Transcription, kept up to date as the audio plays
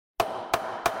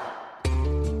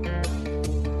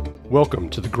Welcome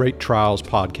to the Great Trials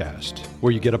Podcast,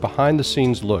 where you get a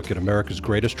behind-the-scenes look at America's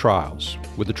greatest trials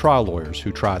with the trial lawyers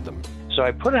who tried them. So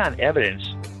I put on evidence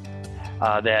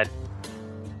that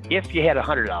if you had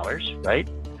 $100, right,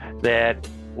 that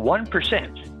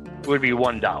 1% would be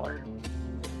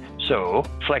 $1. So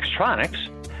Flextronics,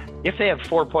 if they have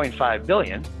 $4.5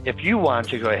 billion, if you want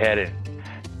to go ahead and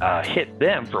hit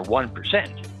them for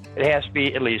 1%, it has to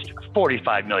be at least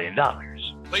 $45 million.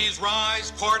 Please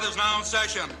rise. Court is now in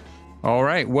session. All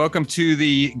right. Welcome to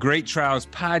the Great Trials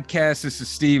Podcast. This is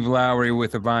Steve Lowry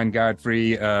with Yvonne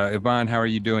Godfrey. Yvonne, how are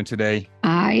you doing today?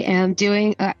 I am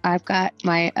doing, I've got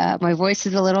my voice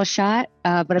is a little shot,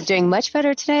 but I'm doing much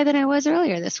better today than I was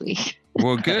earlier this week.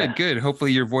 Well, good.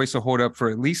 Hopefully your voice will hold up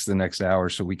for at least the next hour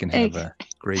so we can have a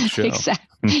great show.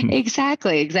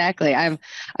 Exactly. I've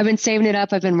been saving it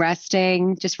up. I've been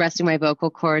resting my vocal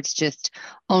cords, just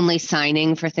only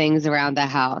signing for things around the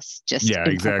house, just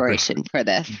in preparation for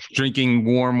this. Drinking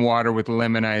warm water with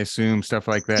lemon, I assume, stuff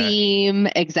like that. Steam,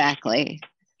 exactly.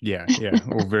 Yeah.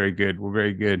 Well, very good.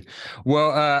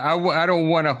 Well, I don't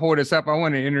want to hold us up. I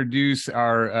want to introduce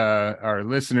our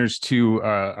listeners to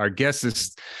our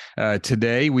guests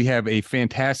today. We have a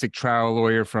fantastic trial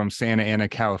lawyer from Santa Ana,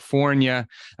 California.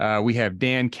 We have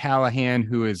Dan Callahan,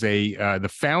 who is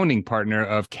the founding partner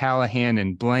of Callahan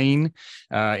and Blaine,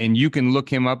 and you can look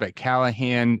him up at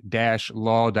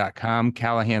callahan-law.com.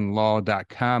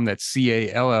 Callahanlaw.com. That's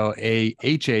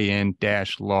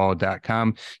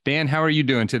CALLAHAN-law.com. Dan, how are you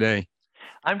doing today?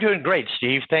 I'm doing great,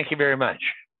 Steve. Thank you very much.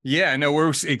 Yeah, no,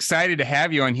 we're excited to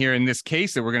have you on here. And this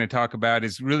case that we're going to talk about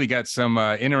has really got some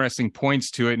interesting points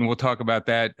to it. And we'll talk about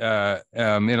that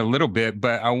in a little bit.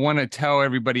 But I want to tell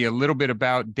everybody a little bit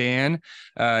about Dan.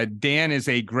 Dan is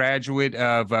a graduate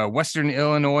of Western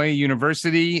Illinois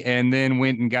University and then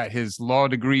went and got his law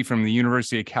degree from the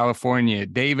University of California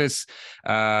at Davis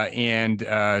and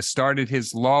started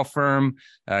his law firm,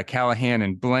 Callahan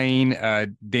and Blaine.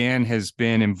 Dan has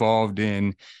been involved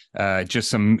in just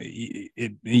some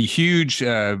huge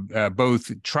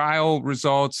both trial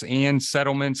results and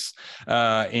settlements,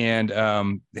 and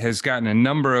has gotten a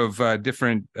number of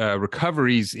different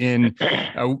recoveries in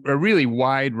a really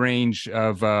wide range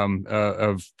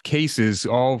of cases,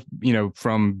 all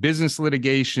from business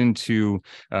litigation to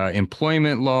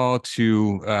employment law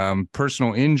to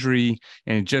personal injury,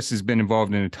 and it just has been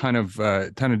involved in a ton of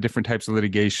different types of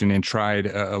litigation and tried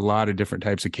a lot of different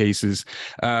types of cases.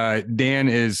 Dan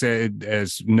is,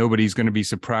 as nobody's going to be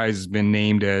surprised, has been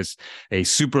named as a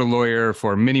super lawyer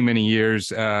for many, many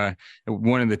years.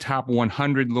 One of the top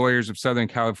 100 lawyers of Southern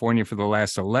California for the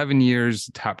last 11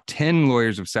 years, top 10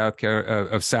 lawyers of Southern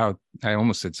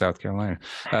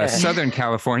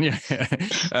California.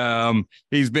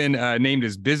 He's been named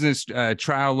as Business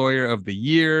Trial Lawyer of the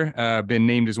Year, been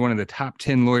named as one of the top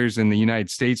 10 lawyers in the United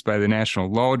States by the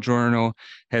National Law Journal,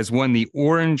 has won the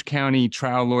Orange County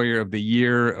Trial Lawyer of the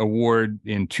Year award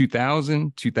in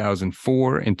 2000,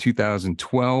 2004, and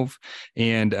 2012.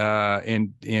 And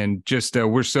just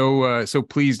we're so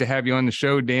pleased to have you on the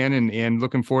show, Dan, and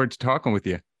looking forward to talking with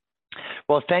you.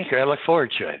 Well, thank you. I look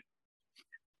forward to it.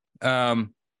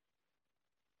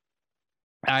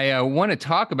 I want to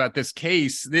talk about this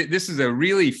case. This is a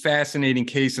really fascinating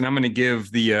case, and I'm going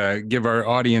to give our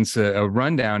audience a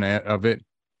rundown of it.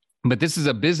 But this is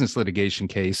a business litigation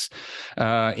case,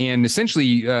 and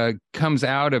essentially comes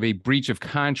out of a breach of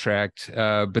contract,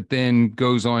 but then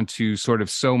goes on to sort of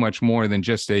so much more than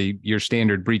just your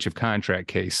standard breach of contract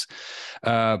case.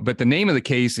 But the name of the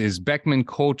case is Beckman,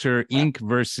 Coulter, Inc.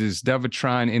 versus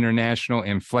Dovatron International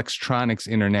and Flextronics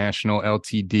International,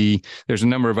 Ltd. There's a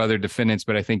number of other defendants,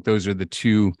 but I think those are the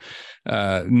two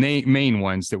main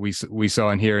ones that we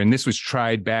saw in here. And this was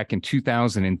tried back in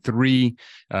 2003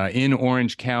 in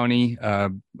Orange County,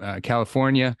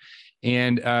 California.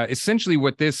 And essentially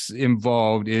what this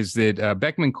involved is that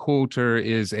Beckman Coulter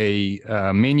is a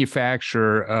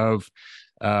manufacturer of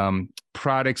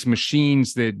products,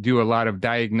 machines that do a lot of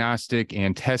diagnostic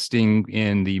and testing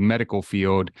in the medical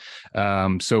field.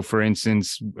 So for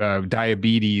instance,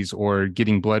 diabetes or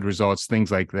getting blood results,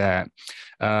 things like that.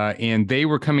 And they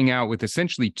were coming out with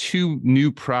essentially two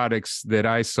new products that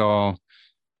I saw.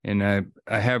 And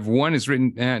I have one is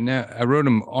written, now I wrote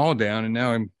them all down and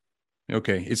now I'm,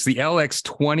 okay. It's the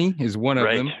LX20 is one of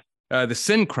them. The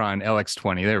Synchron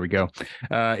LX20, there we go.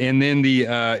 And then the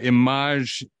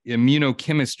Image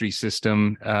immunochemistry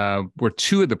system were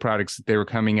two of the products that they were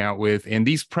coming out with. And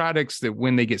these products that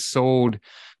when they get sold,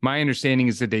 my understanding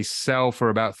is that they sell for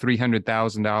about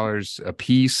 $300,000 a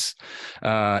piece.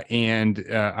 And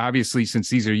obviously, since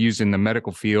these are used in the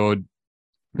medical field,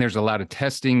 There's a lot of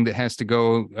testing that has to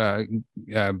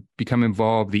become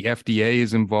involved. The FDA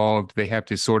is involved. They have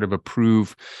to sort of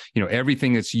approve,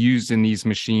 everything that's used in these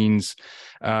machines.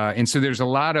 And so there's a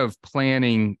lot of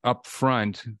planning up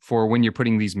front for when you're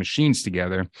putting these machines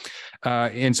together.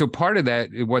 And so part of that,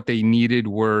 what they needed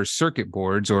were circuit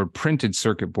boards or printed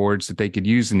circuit boards that they could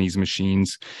use in these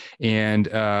machines. And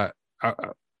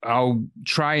I'll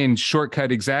try and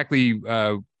shortcut exactly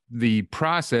the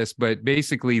process, but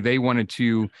basically they wanted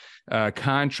to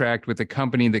contract with a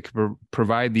company that could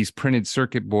provide these printed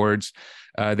circuit boards.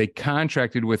 They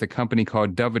contracted with a company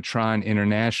called Dovatron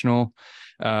International,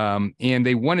 and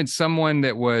they wanted someone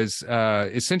that was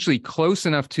essentially close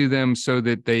enough to them so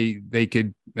that they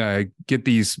could get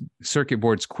these circuit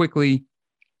boards quickly.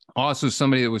 Also,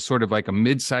 somebody that was sort of like a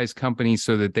mid-sized company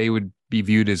so that they would be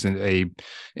viewed as an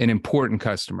important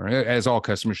customer, as all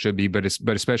customers should be, but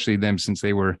especially them since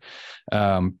they were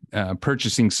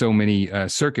purchasing so many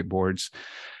circuit boards.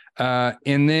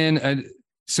 And then,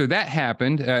 so that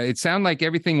happened. It sounded like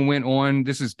everything went on.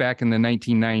 This is back in the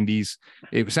 1990s.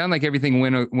 It sounded like everything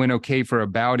went okay for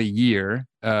about a year.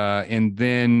 And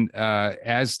then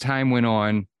as time went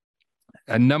on,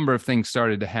 a number of things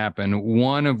started to happen.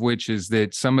 One of which is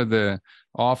that some of the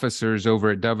officers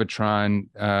over at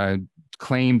Dovatron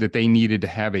claimed that they needed to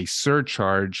have a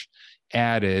surcharge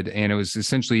added, and it was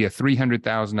essentially a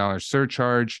 $300,000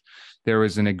 surcharge. There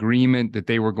was an agreement that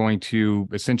they were going to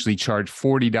essentially charge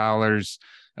 $40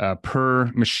 per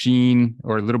machine,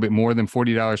 or a little bit more than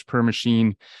 $40 per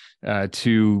machine,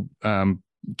 to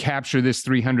capture this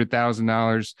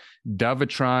 $300,000.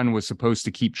 Dovatron was supposed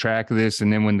to keep track of this,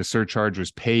 and then when the surcharge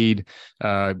was paid,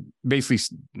 basically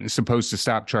supposed to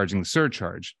stop charging the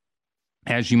surcharge.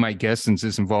 As you might guess, since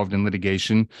this involved in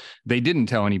litigation, they didn't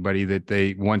tell anybody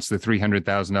that once the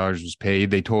 $300,000 was paid,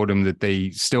 they told them that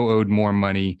they still owed more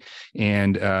money,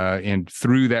 and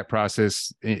through that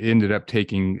process, it ended up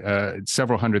taking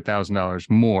several $100,000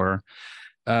 more.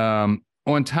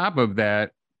 On top of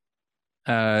that,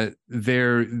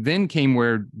 there then came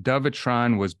where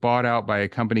Dovatron was bought out by a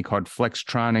company called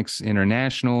Flextronics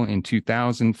International in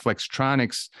 2000.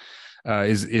 Flextronics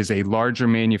is a larger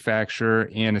manufacturer,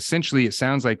 and essentially it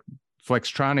sounds like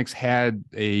Flextronics had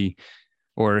the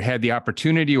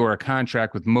opportunity or a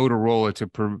contract with Motorola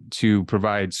to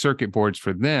provide circuit boards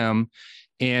for them.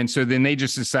 And so then they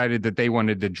just decided that they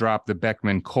wanted to drop the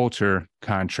Beckman Coulter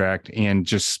contract and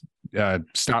just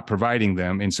stop providing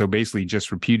them. And so basically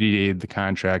just repudiated the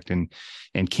contract and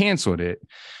canceled it.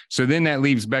 So then that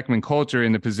leaves Beckman Coulter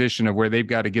in the position of where they've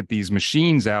got to get these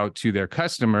machines out to their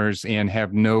customers and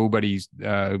have nobody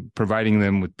providing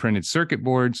them with printed circuit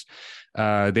boards.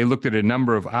 They looked at a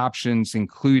number of options,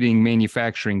 including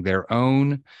manufacturing their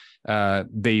own.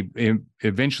 They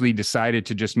eventually decided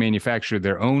to just manufacture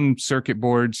their own circuit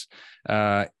boards.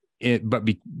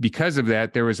 Because of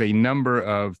that, there was a number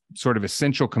of sort of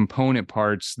essential component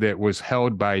parts that was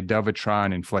held by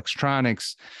Dovatron and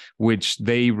Flextronics, which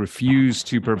they refused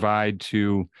to provide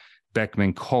to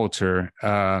Beckman Coulter,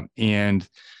 and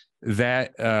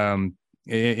that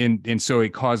and so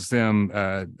it caused them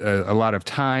a lot of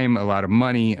time, a lot of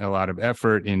money, a lot of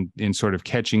effort in sort of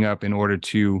catching up in order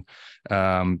to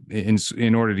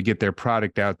in order to get their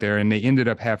product out there, and they ended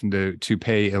up having to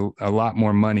pay a lot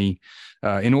more money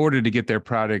in order to get their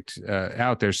product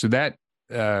out there. So that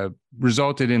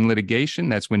resulted in litigation.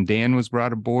 That's when Dan was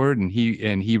brought aboard, and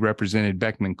he represented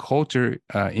Beckman Coulter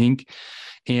Inc.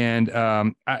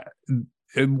 And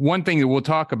one thing that we'll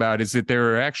talk about is that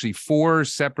there are actually 4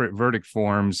 separate verdict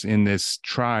forms in this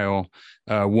trial.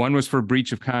 One was for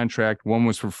breach of contract, one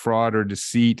was for fraud or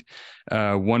deceit,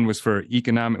 one was for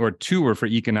two were for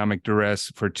economic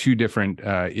duress for 2 different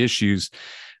issues.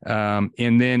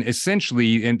 And then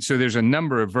essentially, and so there's a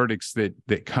number of verdicts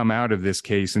that come out of this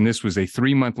case. And this was a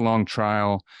 3-month-long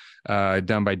trial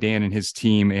done by Dan and his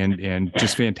team, and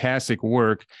just fantastic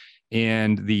work.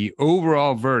 And the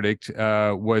overall verdict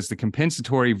was the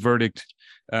compensatory verdict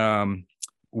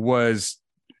was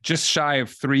just shy of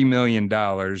 $3 million,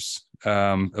 a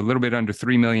little bit under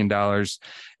 $3 million.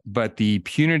 But the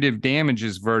punitive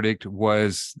damages verdict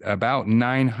was about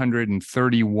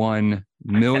 $931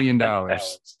 million.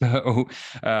 So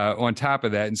on top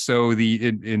of that, and so the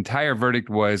entire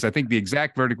verdict was, I think the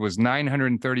exact verdict was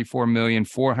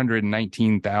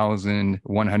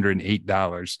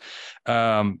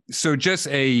 $934,419,108. So just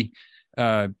a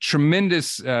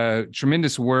tremendous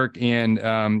work.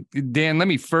 And Dan, let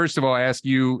me first of all ask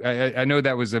you, I know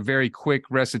that was a very quick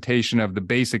recitation of the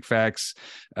basic facts.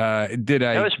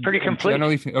 That was pretty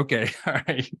complete. Okay. All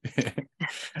right.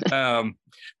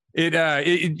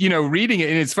 Reading it,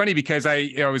 and it's funny because I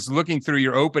was looking through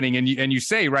your opening, and you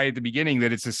say right at the beginning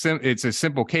that it's a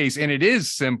simple case, and it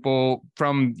is simple.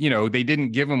 From they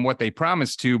didn't give them what they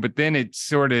promised to, but then it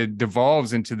sort of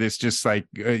devolves into this just like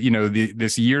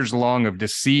this years long of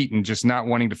deceit and just not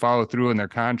wanting to follow through on their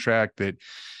contract that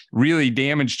really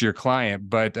damaged your client.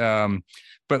 But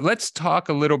let's talk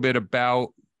a little bit about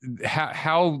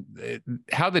how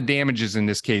the damages in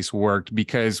this case worked,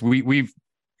 because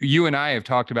you and I have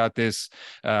talked about this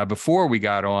before we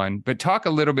got on, but talk a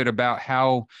little bit about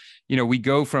how, we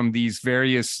go from these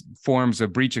various forms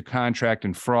of breach of contract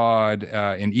and fraud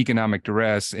and economic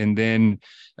duress, and then,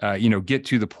 get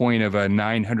to the point of a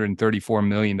 $934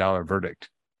 million verdict.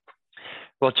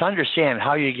 Well, to understand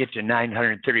how you get to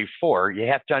 934, you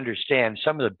have to understand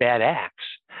some of the bad acts.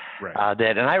 Right.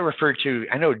 And I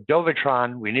know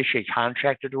Dovitron we initially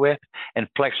contracted with, and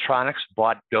Flextronics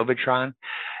bought Dovitron.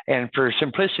 And for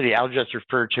simplicity, I'll just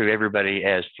refer to everybody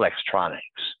as Flextronics.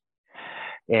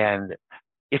 And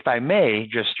if I may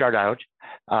just start out,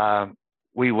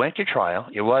 we went to trial.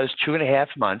 It was 2.5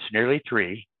 months, nearly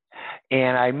 3.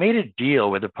 And I made a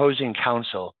deal with opposing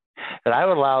counsel that I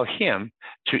would allow him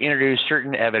to introduce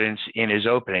certain evidence in his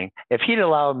opening if he'd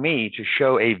allow me to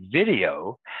show a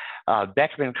video,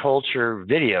 Beckman Coulter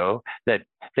video, that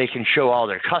they can show all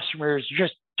their customers.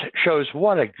 Just shows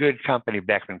what a good company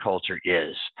Beckman Coulter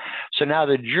is. So now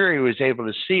the jury was able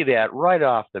to see that right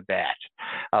off the bat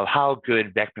of how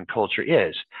good Beckman Coulter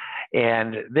is.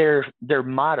 And their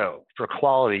motto for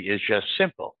quality is just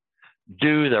simple: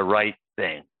 do the right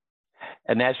thing.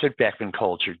 And that's what Beckman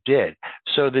Coulter did.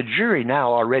 So the jury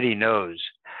now already knows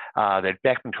that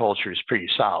Beckman Coulter is pretty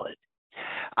solid.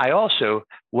 I also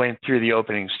went through the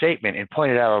opening statement and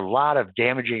pointed out a lot of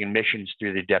damaging admissions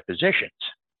through the depositions.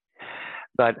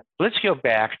 But let's go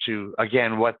back to,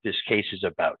 again, what this case is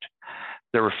about.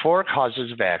 There were 4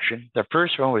 causes of action. The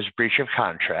first one was breach of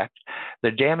contract.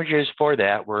 The damages for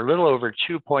that were a little over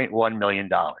 $2.1 million.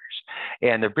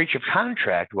 And the breach of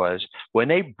contract was when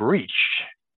they breached,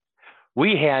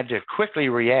 we had to quickly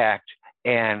react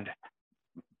and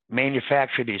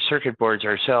manufacture these circuit boards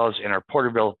ourselves in our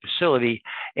Porterville facility,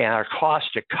 and our cost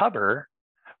to cover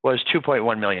was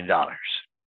 $2.1 million,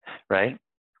 right?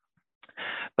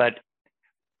 But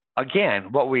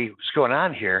again, what was going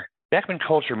on here, Beckman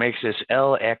Coulter makes this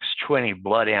LX20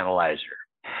 blood analyzer,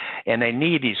 and they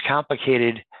need these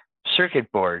complicated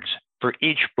circuit boards for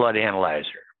each blood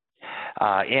analyzer.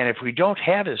 And if we don't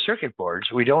have the circuit boards,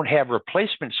 we don't have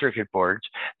replacement circuit boards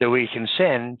that we can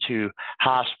send to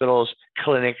hospitals,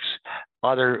 clinics,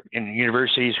 in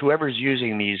universities, whoever's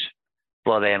using these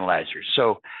blood analyzers.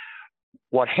 So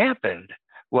what happened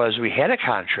was we had a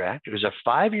contract. It was a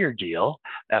 5-year deal,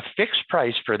 a fixed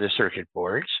price for the circuit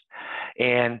boards.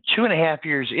 And 2.5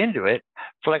 years into it,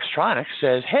 Flextronics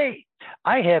says, hey,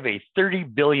 I have a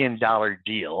 $30 billion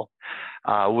deal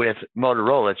with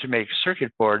Motorola to make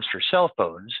circuit boards for cell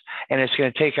phones, and it's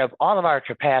going to take up all of our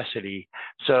capacity.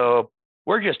 So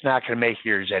we're just not going to make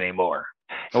yours anymore.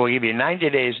 And we'll give you 90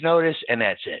 days notice, and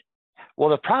that's it. Well,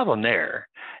 the problem there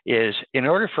is, in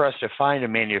order for us to find a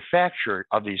manufacturer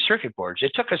of these circuit boards,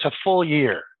 it took us a full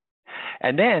year.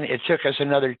 And then it took us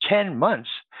another 10 months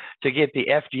to get the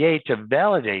FDA to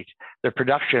validate the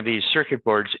production of these circuit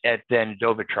boards at then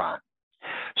Dovitron.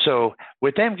 So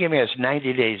with them giving us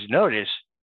 90 days notice,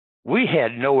 we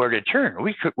had nowhere to turn.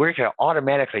 We're going to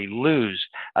automatically lose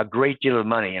a great deal of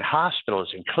money, and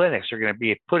hospitals and clinics are going to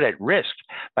be put at risk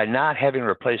by not having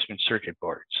replacement circuit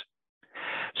boards.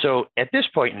 So at this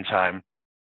point in time,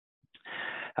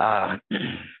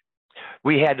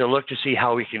 we had to look to see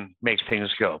how we can make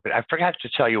things go. But I forgot to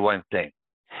tell you one thing,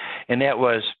 and that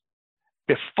was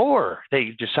before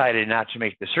they decided not to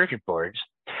make the circuit boards,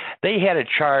 they had a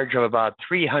charge of about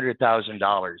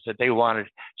 $300,000 that they wanted,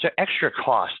 so extra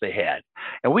cost they had.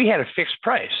 And we had a fixed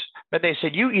price, but they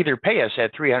said, you either pay us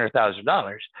at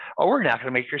 $300,000 or we're not going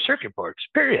to make your circuit boards,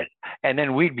 period. And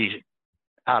then we'd be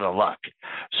out of luck.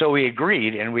 So we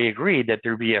agreed, and we agreed that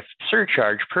there'd be a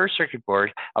surcharge per circuit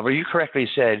board of, you correctly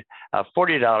said,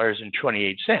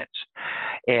 $40.28.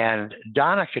 And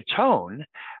Donna Catone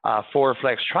for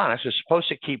Flextronics was supposed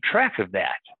to keep track of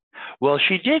that. Well,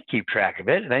 she did keep track of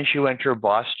it. And then she went to her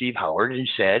boss, Steve Howard, and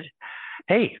said,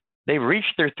 hey, they've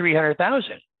reached their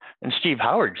 $300,000. And Steve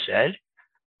Howard said,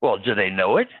 well, do they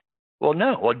know it? Well,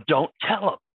 no. Well, don't tell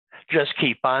them. Just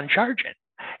keep on charging.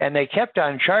 And they kept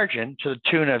on charging to the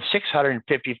tune of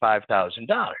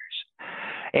 $655,000.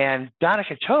 And Donna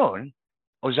Catone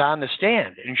was on the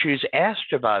stand, and she was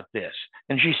asked about this.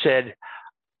 And she said,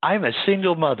 I'm a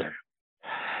single mother,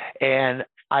 and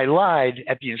I lied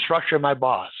at the instruction of my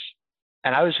boss.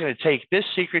 and I was going to take this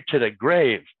secret to the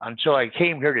grave until I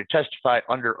came here to testify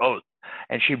under oath.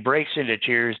 And she breaks into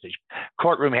tears. The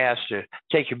courtroom has to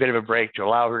take a bit of a break to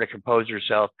allow her to compose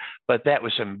herself. But that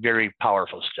was some very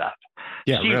powerful stuff.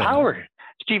 Yeah,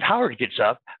 Steve Howard gets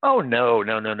up. Oh, no,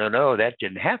 that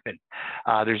didn't happen.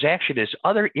 There's actually this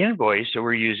other invoice that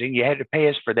we're using. You had to pay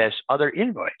us for this other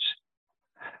invoice.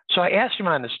 So I asked him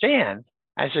on the stand,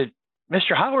 I said,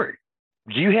 Mr. Howard,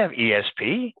 do you have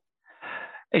ESP?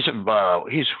 He said,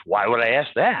 why would I ask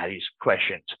that? These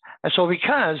questions. And so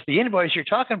because the invoice you're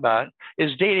talking about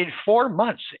is dated 4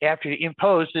 months after you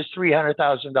imposed this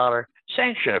 $300,000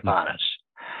 sanction upon us,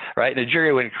 right? And the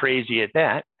jury went crazy at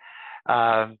that.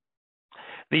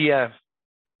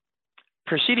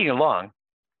 Proceeding along,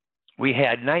 we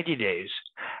had 90 days.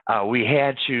 We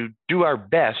had to do our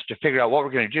best to figure out what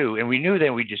we're going to do. And we knew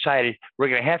then we decided we're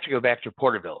going to have to go back to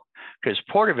Porterville, because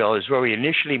Porterville is where we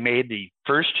initially made the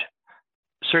first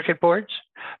circuit boards.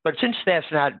 But since that's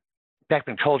not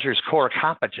Beckman Coulter's core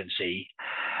competency,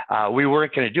 we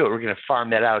weren't going to do it. We're going to farm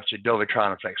that out to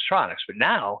Dovitron and Flextronics. But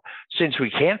now, since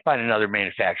we can't find another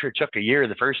manufacturer, it took a year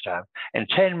the first time and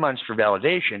 10 months for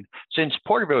validation. Since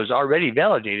Porterville was already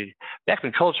validated,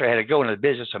 Beckman Coulter had to go into the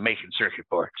business of making circuit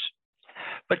boards.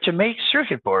 But to make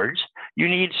circuit boards, you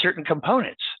need certain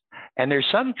components. And there's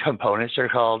some components that are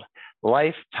called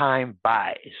lifetime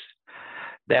buys.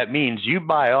 That means you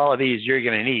buy all of these you're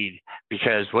going to need,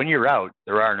 because when you're out,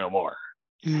 there are no more.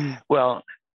 Well,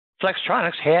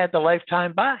 Flextronics had the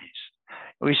lifetime buys.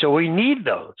 We said, we need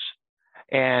those.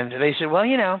 And they said, well,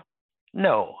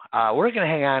 no, we're going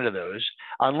to hang on to those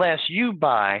unless you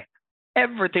buy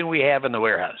everything we have in the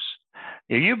warehouse.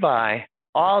 You buy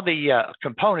all the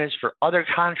components for other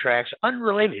contracts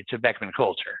unrelated to Beckman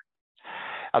Coulter.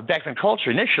 Beckman Coulter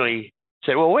initially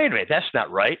said, well, wait a minute, that's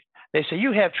not right. They say,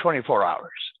 you have 24 hours.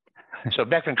 So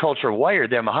Beckman Coulter wired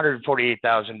them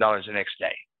 $148,000 the next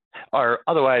day, or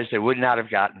otherwise they would not have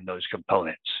gotten those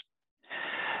components.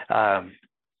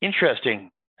 Interesting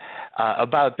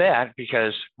about that,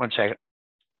 because one second.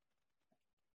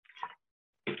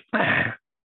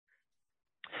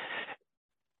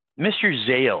 Mr.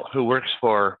 Zale, who works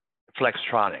for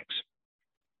Flextronics,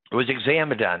 was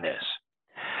examined on this.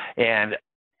 And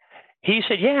he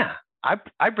said, yeah,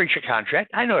 I breached a contract.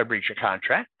 I know I breached a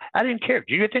contract. I didn't care.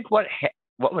 Do you think what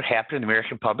would happen to the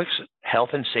American public's health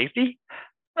and safety?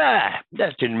 That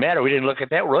didn't matter. We didn't look at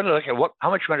that. We're going to look at how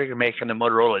much money we can make on the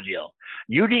Motorola deal.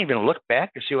 You didn't even look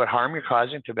back to see what harm you're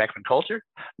causing to Beckman Coulter?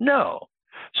 No.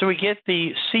 So we get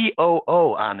the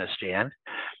COO on the stand,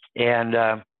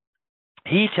 and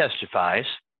he testifies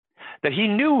that he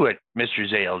knew what Mr.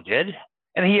 Zale did,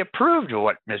 and he approved of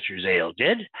what Mr. Zale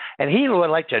did, and he would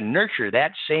like to nurture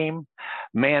that same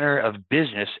manner of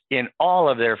business in all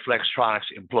of their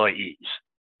Flextronics employees,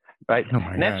 right?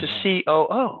 And that's a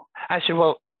COO. I said,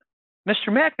 well, Mr.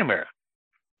 McNamara,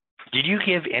 did you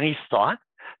give any thought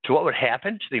to what would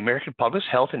happen to the American public's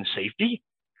health and safety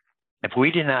if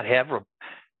we did not have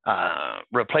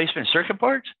replacement circuit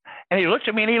boards? And he looked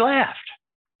at me and he laughed.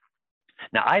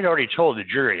 Now, I'd already told the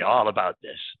jury all about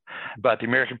this, about the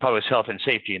American public's health and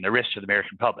safety and the risks to the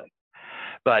American public.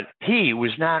 But he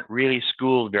was not really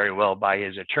schooled very well by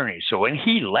his attorney. So when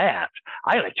he laughed,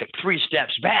 I took 3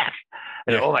 steps back.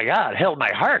 And oh my God, held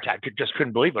my heart. I just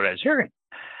couldn't believe what I was hearing.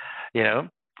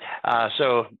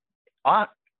 So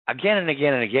again and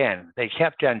again and again, they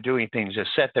kept on doing things that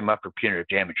set them up for punitive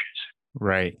damages.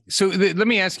 Right. So let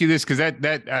me ask you this, because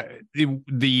when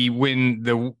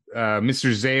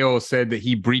Mr. Zale said that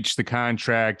he breached the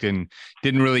contract and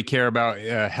didn't really care about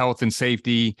health and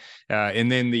safety,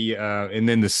 and then the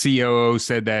COO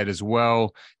said that as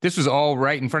well. This was all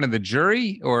right in front of the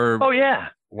jury, or? Oh yeah,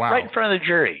 wow, right in front of the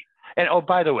jury. And oh,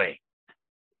 by the way,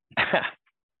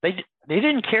 they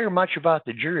didn't care much about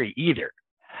the jury either,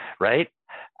 right?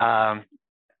 Mr.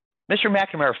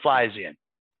 McNamara flies in.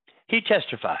 He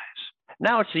testifies.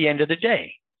 Now it's the end of the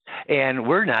day, and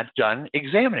we're not done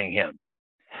examining him.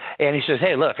 And he says,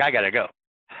 hey, look, I got to go.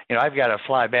 I've got to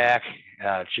fly back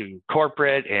to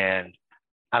corporate, and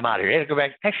I'm out of here. I have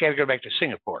to go back to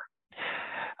Singapore.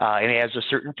 And he has a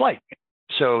certain flight.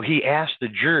 So he asked the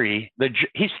jury,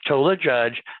 he's told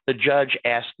the judge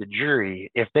asked the jury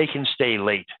if they can stay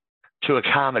late to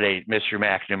accommodate Mr.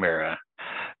 McNamara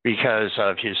because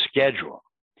of his schedule.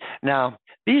 Now,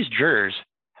 these jurors,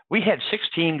 we had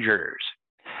 16 jurors.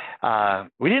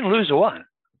 We didn't lose a one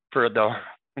for the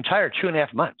entire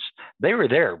 2.5 months. They were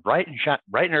there bright and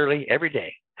early every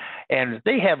day. And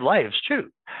they have lives too.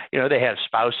 They have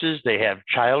spouses, they have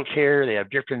childcare, they have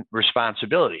different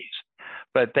responsibilities,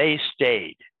 but they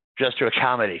stayed just to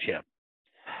accommodate him.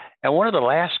 And one of the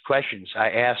last questions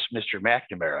I asked Mr.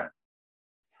 McNamara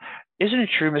isn't it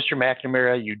true, Mr.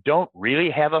 McNamara, you don't really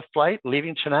have a flight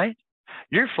leaving tonight?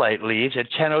 Your flight leaves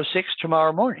at 10:06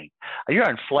 tomorrow morning. You're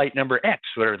on flight number X,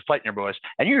 whatever the flight number was,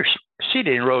 and you're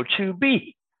seated in row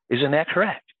 2B. Isn't that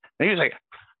correct? And he was like,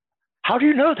 how do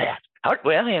you know that?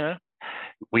 Well, you know,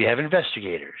 we have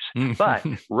investigators. But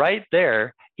right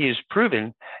there, he has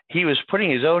proven he was putting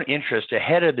his own interest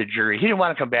ahead of the jury. He didn't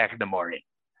want to come back in the morning.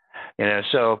 You know,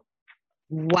 so.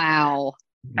 Wow.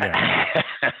 Yeah.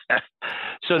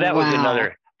 So that was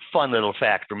another fun little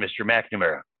fact for Mr.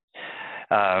 McNamara.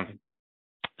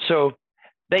 So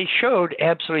they showed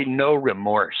absolutely no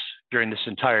remorse during this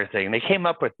entire thing. They came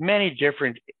up with many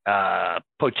different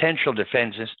potential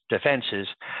defenses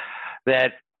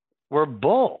that were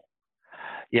bull,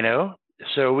 you know.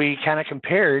 So we kind of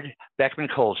compared Beckman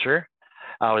Coulter,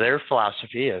 their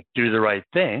philosophy of do the right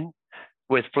thing,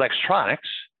 with Flextronics.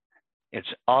 It's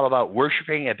all about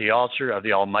worshiping at the altar of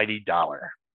the almighty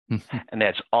dollar. And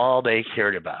that's all they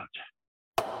cared about.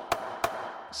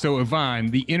 So, Yvonne,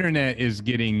 the internet is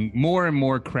getting more and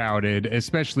more crowded,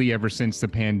 especially ever since the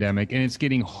pandemic, and it's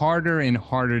getting harder and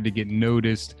harder to get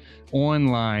noticed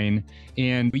online.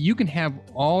 And you can have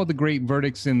all the great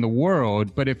verdicts in the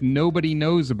world, but if nobody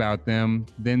knows about them,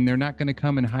 then they're not going to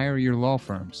come and hire your law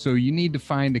firm. So you need to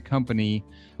find a company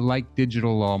like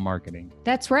Digital Law Marketing.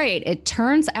 That's right. It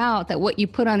turns out that what you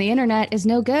put on the internet is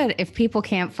no good if people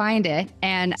can't find it.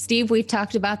 And Steve, we've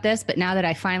talked about this, but now that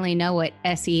I finally know what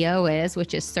SEO is,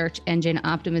 which is search engine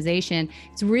optimization,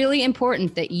 it's really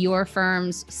important that your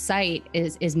firm's site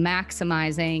is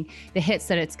maximizing the hits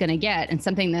that it's going to get. And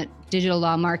something that Digital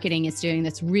Law Marketing is doing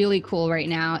that's really cool right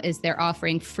now is they're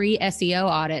offering free SEO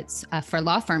audits for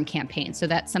law firm campaigns. So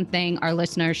that's something our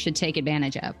listeners should take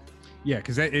advantage of. Yeah,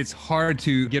 because it's hard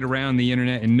to get around the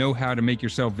internet and know how to make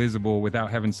yourself visible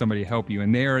without having somebody help you.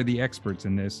 And they are the experts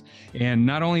in this. And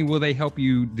not only will they help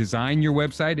you design your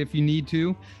website if you need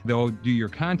to, they'll do your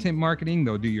content marketing,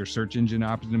 they'll do your search engine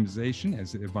optimization,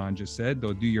 as Yvonne just said,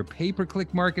 they'll do your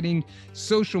pay-per-click marketing,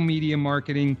 social media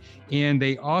marketing, and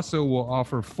they also will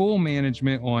offer full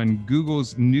management on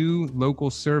Google's new local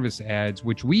service ads,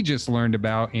 which we just learned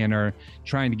about and are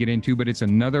trying to get into, but it's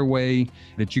another way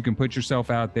that you can put yourself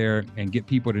out there and get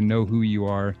people to know who you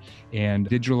are. And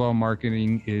Digital Law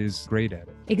Marketing is great at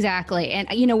it. Exactly. And,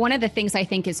 you know, one of the things I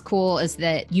think is cool is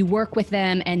that you work with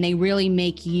them and they really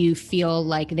make you feel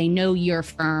like they know your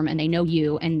firm and they know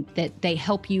you, and that they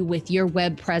help you with your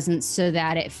web presence so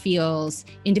that it feels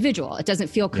individual. It doesn't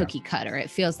feel cookie cutter. It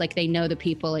feels like they know the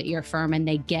people at your firm and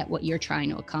they get what you're trying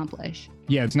to accomplish.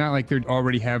 Yeah, it's not like they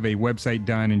already have a website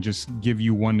done and just give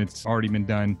you one that's already been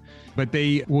done, but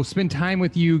they will spend time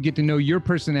with you, get to know your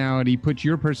personality, put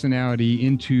your personality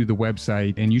into the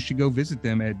website, and you should go visit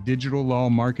them at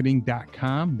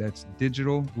digitallawmarketing.com. That's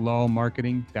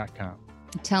digitallawmarketing.com.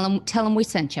 Tell them we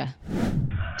sent you.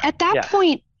 At that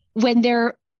point, when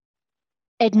they're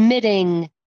admitting,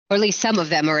 or at least some of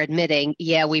them are admitting,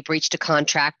 yeah, we breached a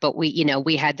contract, but we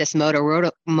had this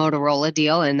Motorola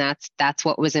deal, and that's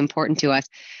what was important to us.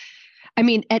 I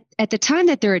mean, at the time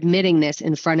that they're admitting this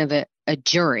in front of a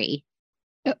jury,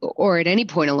 or at any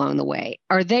point along the way,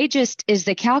 is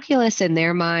the calculus in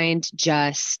their mind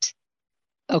just,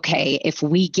 okay, if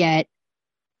we get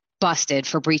busted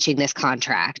for breaching this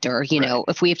contract, or,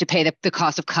 if we have to pay the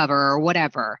cost of cover or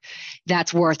whatever,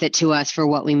 that's worth it to us for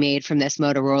what we made from this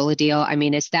Motorola deal? I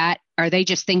mean, are they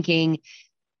just thinking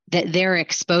that their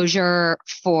exposure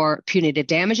for punitive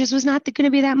damages was not going to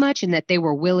be that much and that they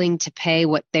were willing to pay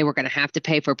what they were going to have to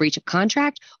pay for a breach of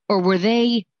contract? Or were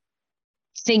they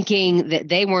thinking that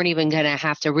they weren't even going to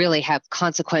have to really have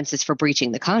consequences for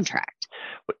breaching the contract?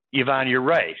 Yvonne, you're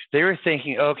right. They were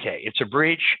thinking, okay, it's a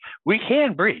breach. We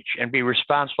can breach and be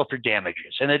responsible for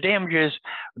damages. And the damages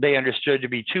they understood to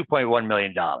be $2.1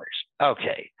 million.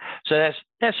 Okay, so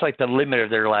that's like the limit of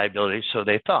their liability, so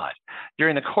they thought.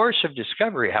 During the course of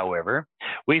discovery, however,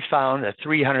 we found a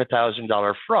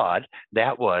 $300,000 fraud.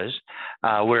 That was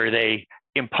where they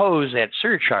imposed that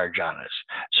surcharge on us.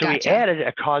 So we added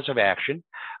a cause of action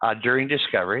during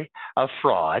discovery of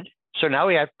fraud. So now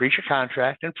we have breach of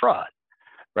contract and fraud.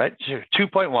 Right, so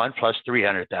 2.1 plus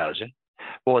 300,000.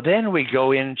 Well, then we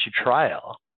go into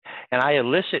trial, and I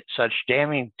elicit such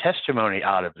damning testimony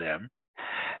out of them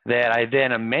that I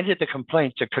then amended the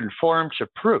complaint to conform to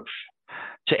proof,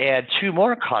 to add 2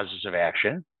 more causes of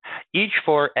action, each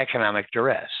for economic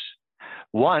duress.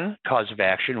 One cause of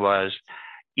action was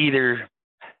either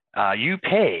you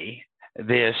pay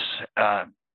this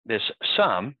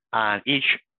sum on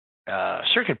each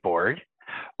circuit board,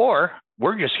 or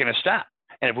we're just going to stop.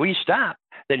 And if we stop,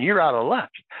 then you're out of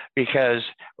luck, because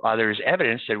there's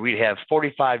evidence that we have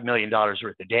 $45 million worth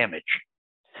of damage.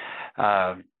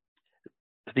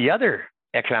 the other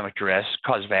economic duress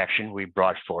cause of action we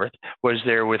brought forth was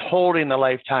their withholding the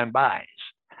lifetime buys,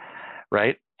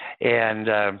 right? And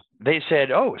they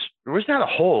said, oh, it was not a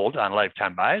hold on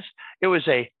lifetime buys. It was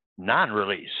a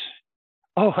non-release.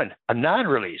 Oh, a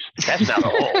non-release. That's not a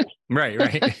hold. Right.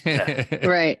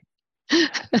 Right.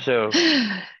 So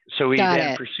we Got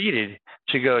then it. proceeded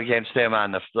to go against them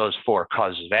on those 4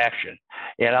 causes of action.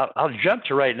 And I'll jump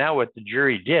to right now what the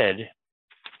jury did.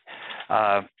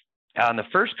 On the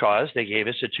first cause, they gave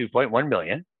us a $2.1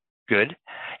 million. Good.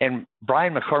 And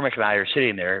Brian McCormick and I are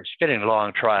sitting there. It's been a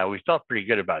long trial. We felt pretty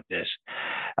good about this.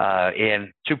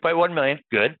 And $2.1 million,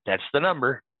 good. That's the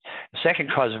number. The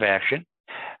second cause of action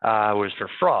was for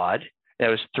fraud. That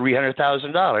was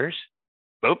 $300,000.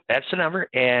 Boop, that's the number.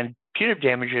 And punitive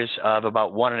damages of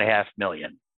about $1.5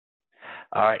 million.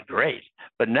 All right, great.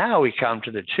 But now we come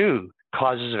to the 2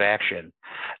 causes of action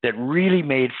that really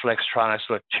made Flextronics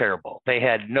look terrible. They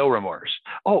had no remorse.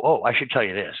 Oh, I should tell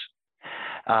you this.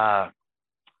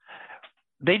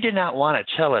 They did not want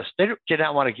to tell us, they did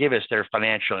not want to give us their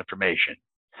financial information.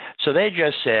 So they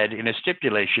just said in a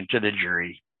stipulation to the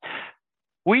jury,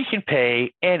 we can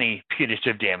pay any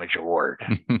punitive damage award.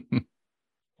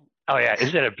 Oh yeah,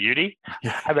 isn't that a beauty?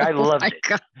 I mean, I loved it.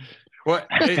 God. Well,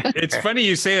 it's funny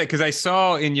you say that because I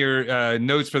saw in your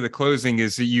notes for the closing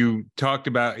is that you talked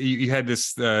about you had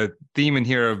this theme in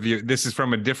here of this is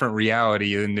from a different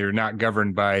reality and they're not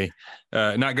governed by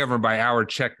our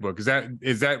checkbook. Is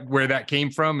that where that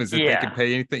came from? Is that they could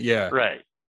pay anything? Yeah, right.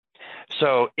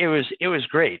 So it was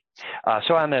great.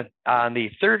 So on the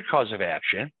third cause of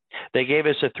action, they gave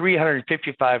us a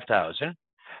 $355,000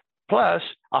 plus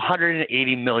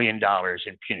 $180 million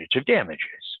in punitive damages.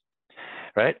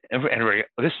 Right. And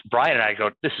Brian and I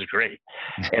go, this is great.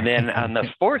 And then on the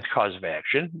fourth cause of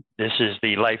action, this is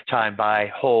the lifetime buy,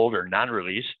 hold, or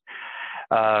non-release.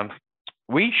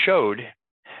 We showed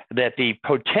that the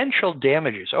potential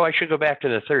damages, I should go back to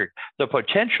the third. The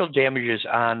potential damages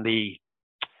on the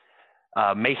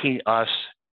making us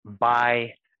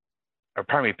pay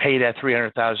that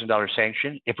 $300,000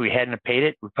 sanction. If we hadn't paid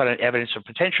it, we put on evidence of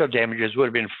potential damages would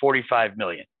have been $45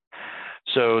 million.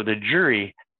 So the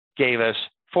jury gave us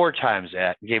 4 times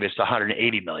that, gave us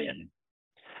 $180 million.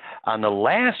 On the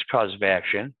last cause of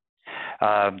action,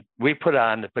 we put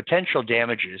on the potential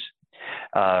damages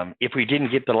if we didn't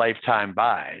get the lifetime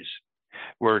buys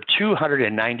were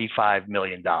 $295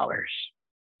 million.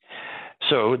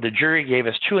 So the jury gave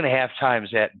us 2.5 times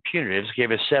that in punitives,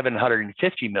 gave us $750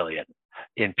 million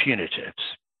in punitives.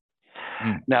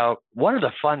 Now, one of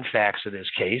the fun facts of this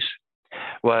case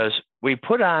was we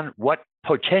put on what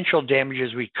potential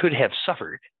damages we could have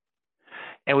suffered,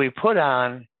 and we put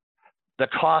on the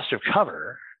cost of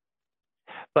cover,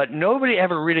 but nobody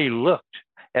ever really looked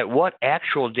at what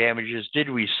actual damages did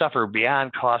we suffer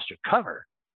beyond cost of cover,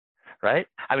 right?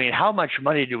 I mean, how much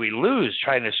money do we lose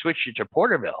trying to switch it to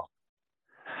Porterville?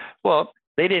 Well,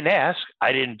 they didn't ask.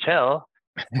 I didn't tell.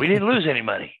 We didn't lose any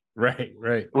money. Right.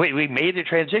 We made the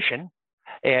transition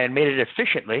and made it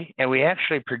efficiently, and we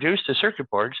actually produced the circuit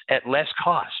boards at less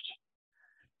cost.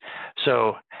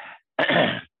 So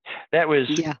that was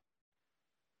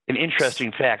an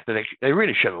interesting fact that they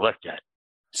really should have looked at.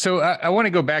 So I want to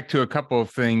go back to a couple of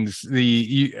things.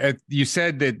 You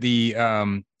said that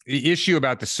the issue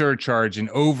about the surcharge and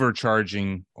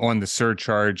overcharging on the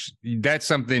surcharge, that's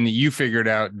something that you figured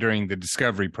out during the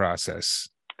discovery process.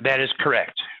 That is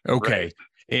correct. Okay. Right.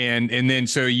 And then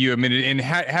so you admitted, and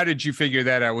how did you figure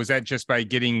that out? Was that just by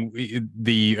getting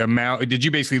the amount? Did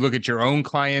you basically look at your own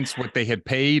clients, what they had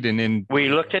paid, and then we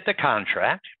looked at the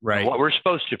contract, right? What we're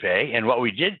supposed to pay and what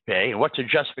we did pay, and what's the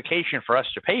justification for us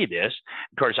to pay this?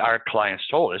 Of course, our clients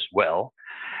told us, well,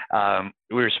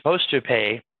 we were supposed to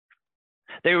pay.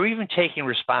 They were even taking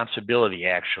responsibility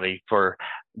actually for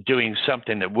doing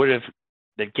something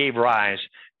that gave rise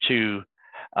to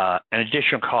an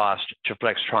additional cost to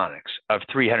Flextronics of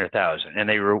 $300,000, and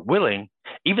they were willing,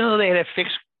 even though they had a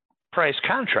fixed price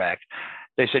contract,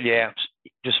 they said, yeah,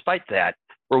 despite that,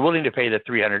 we're willing to pay the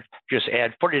 $300, just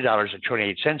add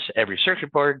 $40.28 every circuit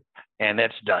board, and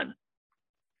that's done.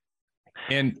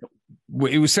 And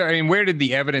it was, I mean, where did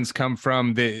the evidence come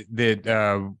from?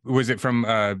 That was it from?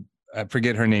 I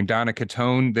forget her name, Donna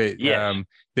Catone.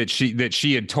 That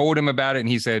she had told him about it, and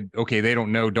he said, okay, they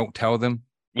don't know, don't tell them.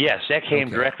 Yes, that came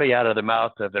directly out of the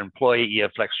mouth of an employee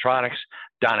of Flextronics,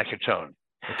 Donna Catone,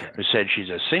 who said she's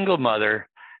a single mother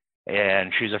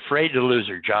and she's afraid to lose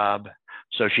her job.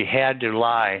 So she had to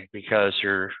lie because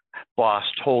her boss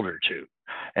told her to,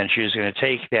 and she was going to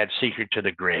take that secret to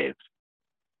the grave.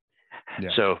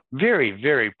 Yeah. So very,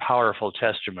 very powerful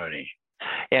testimony,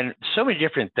 and so many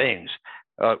different things.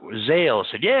 Zale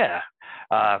said, yeah,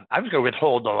 I was going to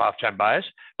withhold the lifetime buys,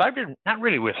 but I've been not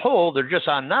really withhold. They're just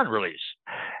on non-release.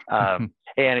 But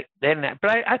I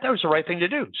thought it was the right thing to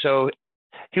do. So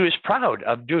he was proud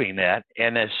of doing that.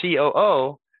 And the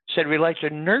COO said, we'd like to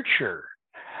nurture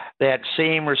that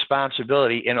same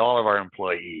responsibility in all of our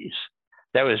employees.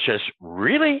 That was just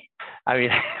really, I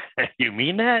mean, you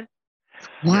mean that?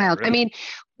 Wild. Yeah, really.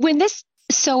 I mean,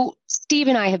 so Steve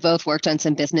and I have both worked on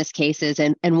some business cases.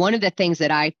 And one of the things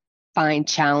that I find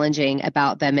challenging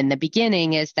about them in the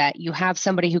beginning is that you have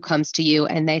somebody who comes to you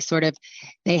and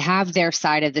they have their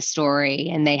side of the story,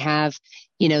 and they have,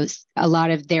 a lot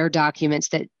of their documents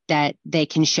that they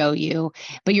can show you,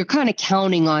 but you're kind of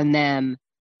counting on them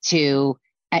to,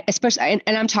 especially,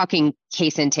 and I'm talking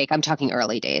case intake, I'm talking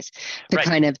early days, to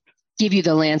kind of give you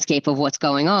the landscape of what's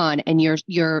going on. And you're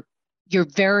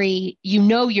very,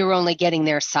 you're only getting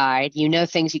their side,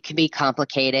 things can be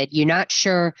complicated. You're not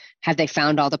sure, have they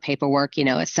found all the paperwork?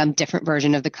 Is some different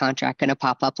version of the contract going to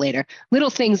pop up later? Little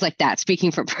things like that,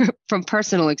 speaking from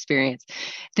personal experience,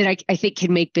 that I think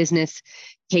can make business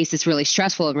cases really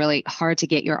stressful and really hard to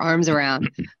get your arms around.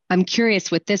 I'm curious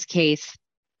with this case,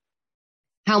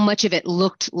 how much of it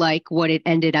looked like what it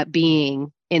ended up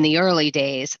being in the early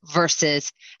days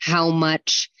versus how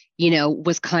much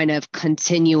was kind of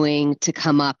continuing to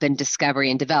come up in discovery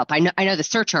and develop. I know the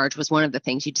surcharge was one of the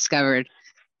things you discovered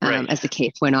as the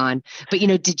case went on. But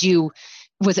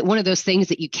was it one of those things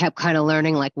that you kept kind of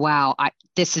learning, like, wow,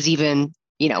 this is even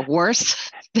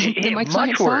worse than my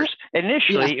client much worse. thought?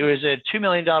 Initially, It was a $2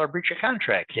 million breach of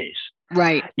contract case.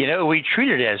 Right. We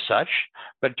treated it as such,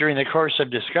 but during the course of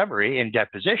discovery and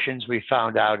depositions, we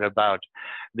found out about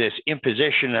this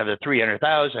imposition of the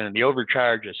 $300,000 and the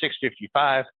overcharge of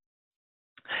 $655.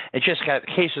 It just got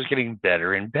cases getting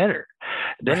better and better.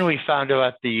 Then we found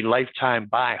out the lifetime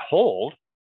buy hold,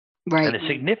 and the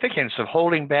significance of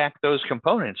holding back those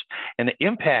components and the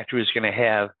impact it was going to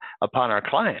have upon our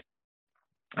client.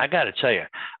 I got to tell you,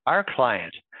 our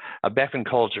client, Beckman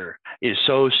Coulter, is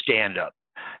so stand-up.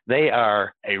 They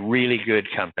are a really good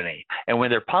company. And when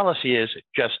their policy is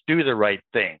just do the right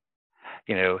thing,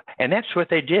 and that's what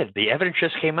they did. The evidence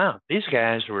just came out. These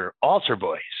guys were altar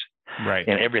boys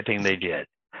in everything they did.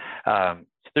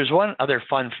 There's one other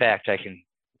fun fact I can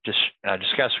just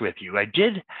discuss with you.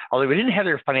 Although we didn't have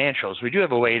their financials, we do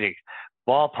have a way to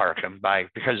ballpark them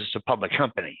because it's a public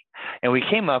company. And we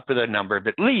came up with a number of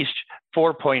at least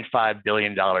 $4.5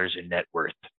 billion in net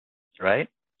worth, right?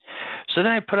 So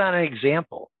then I put on an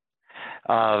example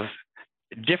of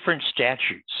different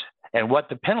statutes and what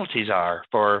the penalties are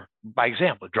for, by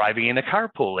example, driving in the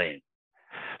carpool lane.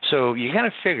 So you got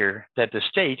to figure that the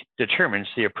state determines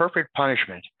the appropriate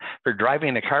punishment for driving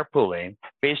in the carpool lane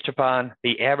based upon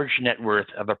the average net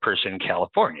worth of a person in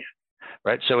California,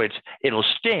 right? So it'll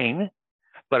sting,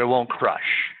 but it won't crush.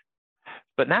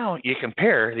 But now you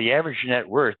compare the average net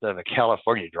worth of a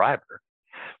California driver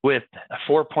with a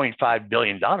 $4.5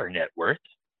 billion net worth.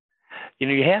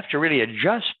 You have to really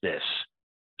adjust this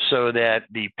so that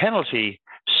the penalty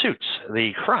suits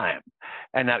the crime.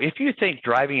 And now, if you think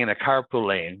driving in a carpool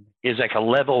lane is like a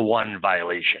level 1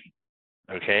 violation,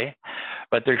 okay,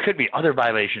 but there could be other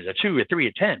violations, a 2, a 3,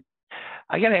 a 10.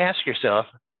 I got to ask yourself,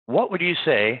 what would you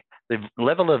say the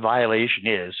level of violation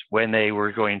is when they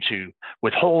were going to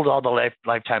withhold all the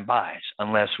lifetime buys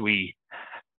unless we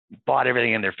bought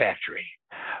everything in their factory,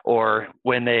 or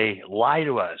when they lie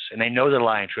to us and they know they're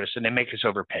lying to us and they make us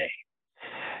overpay?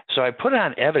 So I put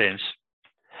on evidence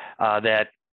that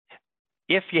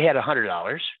if you had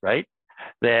 $100, right,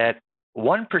 that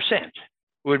 1%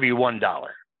 would be $1.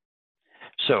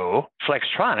 So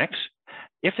Flextronics,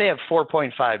 if they have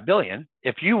 $4.5 billion,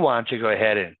 if you want to go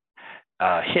ahead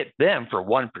and hit them for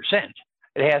 1%,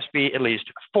 it has to be at least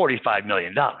 $45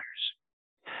 million.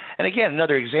 And again,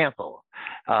 another example,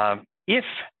 if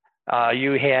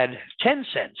you had 10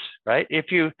 cents, right? If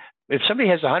somebody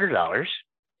has $100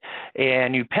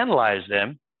 and you penalize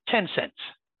them 10 cents,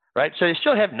 right? So they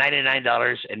still have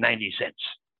 $99.90.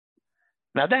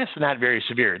 Now that's not very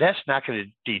severe. That's not going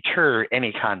to deter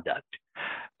any conduct,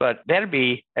 but that'd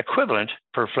be equivalent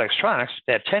for Flextronics.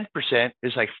 That 10%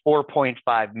 is like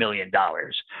 $4.5 million.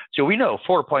 So we know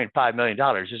 $4.5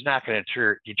 million is not going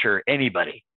to deter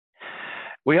anybody.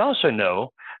 We also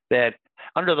know that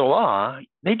under the law,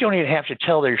 they don't even have to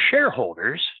tell their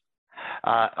shareholders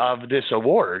of this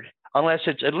award unless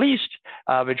it's at least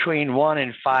between 1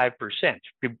 and 5%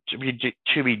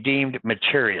 to be deemed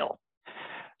material.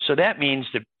 So that means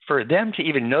that for them to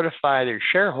even notify their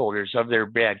shareholders of their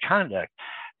bad conduct,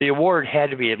 the award had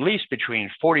to be at least between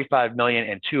 $45 million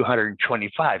and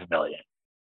 $225 million.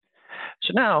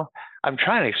 So now I'm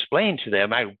trying to explain to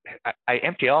them, I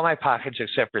empty all my pockets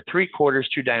except for 3 quarters,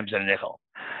 2 dimes, and a nickel.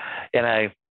 And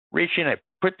I reach in, I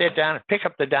put that down, I pick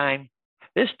up the dime.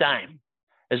 This dime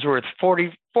is worth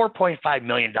 $4.5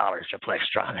 million to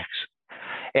Flextronics.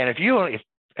 And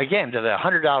again, to the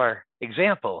 $100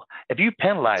 example, if you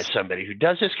penalize somebody who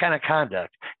does this kind of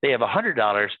conduct, they have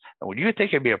 $100, and would you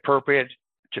think it'd be appropriate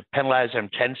to penalize them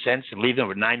 10 cents and leave them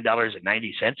with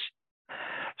 $9.90?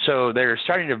 So they're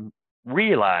starting to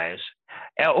realize,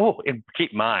 and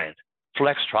keep in mind,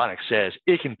 Flextronics says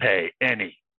it can pay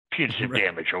any punitive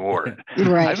damage award.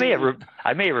 Right.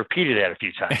 I may have repeated that a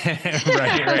few times.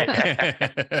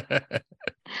 Right.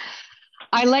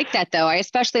 I like that, though. I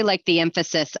especially like the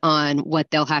emphasis on what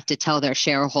they'll have to tell their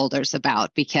shareholders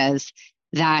about, because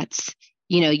that's,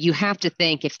 you have to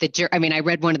think if the jury, I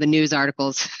read one of the news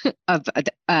articles of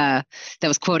that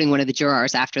was quoting one of the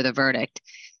jurors after the verdict,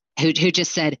 who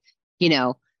just said,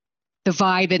 the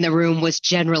vibe in the room was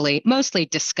mostly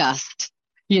disgust,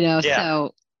 Yeah.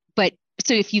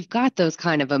 So if you've got those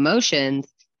kind of emotions,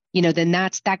 then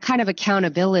that kind of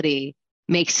accountability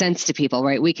makes sense to people,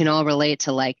 right? We can all relate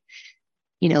to like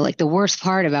the worst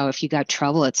part about if you got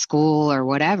trouble at school or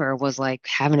whatever was like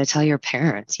having to tell your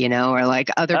parents, or like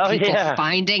other people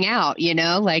finding out,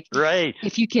 like right.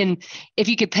 if you could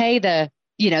pay the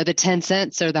 10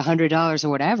 cents or the $100 or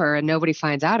whatever, and nobody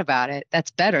finds out about it,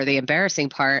 that's better. The embarrassing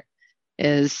part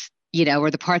is, or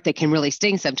the part that can really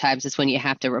sting sometimes is when you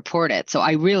have to report it. So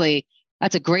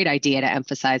that's a great idea to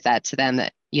emphasize that to them,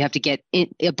 that you have to get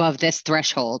above this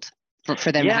threshold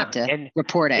for them to have to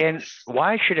report it. And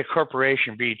why should a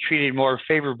corporation be treated more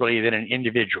favorably than an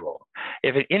individual?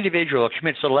 If an individual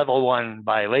commits a level 1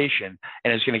 violation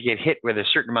and is going to get hit with a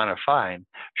certain amount of fine,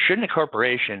 shouldn't a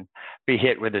corporation be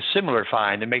hit with a similar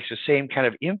fine that makes the same kind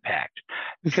of impact?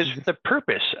 Because the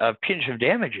purpose of punitive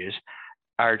damages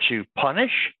are to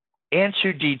punish and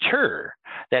to deter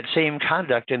that same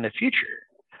conduct in the future.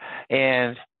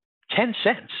 And 10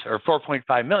 cents or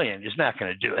 4.5 million is not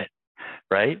going to do it,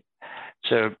 right?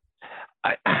 So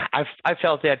I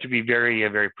felt that to be very,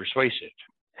 very persuasive.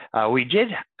 I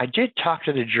did talk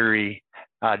to the jury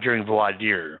during voir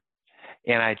dire,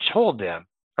 and I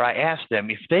asked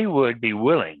them if they would be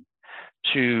willing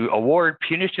to award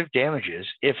punitive damages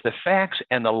if the facts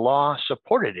and the law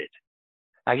supported it.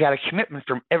 I got a commitment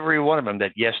from every one of them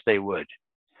that yes, they would.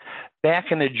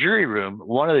 Back in the jury room,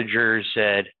 one of the jurors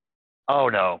said, "Oh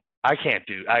no, I can't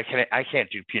do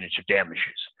punitive damages."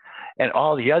 And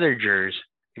all the other jurors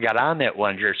got on that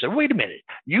one juror, said, "Wait a minute,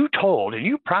 you told and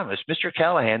you promised Mr.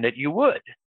 Callahan that you would."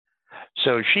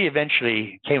 So she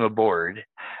eventually came aboard.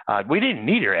 We didn't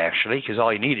need her, actually, because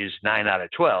all you need is 9 out of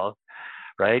 12,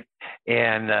 right?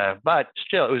 And but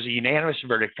still, it was a unanimous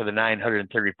verdict for the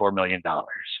 $934 million.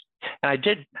 And I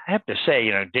have to say,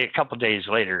 a couple of days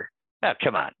later, oh,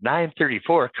 come on,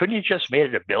 934, couldn't you just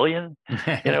made it $1 billion?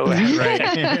 Right. Come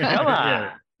on.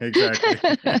 Yeah, exactly.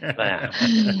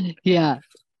 Yeah.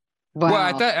 Wow.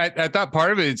 Well, I thought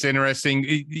part of it's interesting.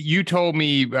 You told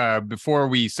me before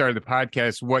we started the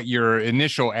podcast what your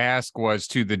initial ask was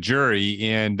to the jury,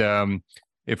 and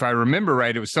if I remember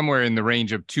right, it was somewhere in the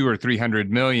range of 200 or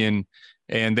 300 million,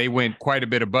 and they went quite a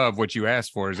bit above what you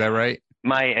asked for. Is that right?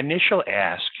 My initial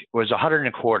ask was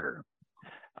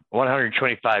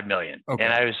 125 million, okay.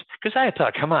 And because I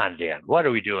thought, come on, Dan, what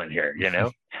are we doing here?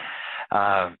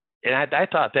 And I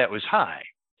thought that was high.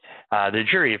 The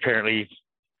jury apparently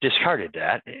discarded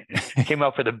that, came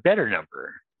up with a better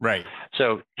number. Right.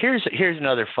 So here's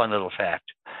another fun little fact.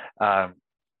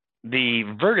 The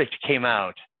verdict came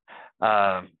out,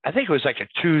 I think it was like a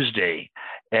Tuesday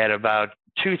at about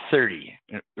 2:30.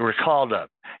 We're called up,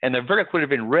 and the verdict would have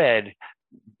been read,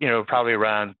 probably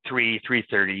around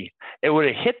 3:30. It would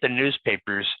have hit the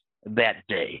newspapers that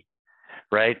day,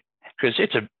 right? Because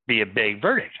be a big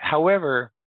verdict.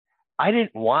 However, I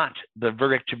didn't want the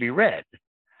verdict to be read.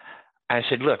 I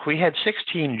said, look, we had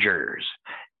 16 jurors.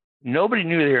 Nobody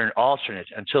knew they were an alternate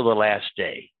until the last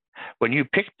day, when you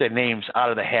picked the names out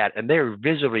of the hat, and they were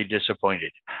visibly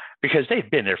disappointed because they'd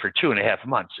been there for 2.5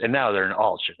 months, and now they're an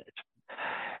alternate.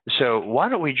 So why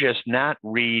don't we just not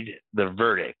read the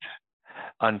verdict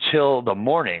until the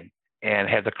morning and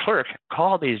have the clerk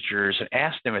call these jurors and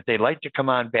ask them if they'd like to come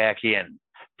on back in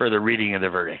for the reading of the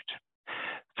verdict.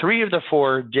 3 of the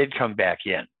 4 did come back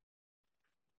in.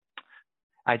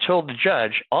 I told the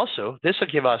judge also, this will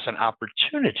give us an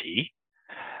opportunity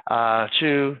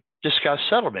to discuss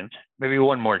settlement maybe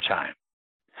one more time.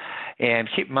 And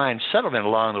keep in mind, settlement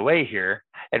along the way here,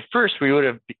 at first we would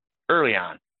have, early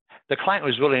on, the client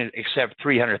was willing to accept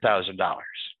 $300,000.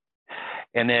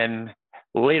 And then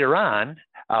later on,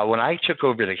 when I took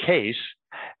over the case,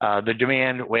 the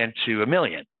demand went to $1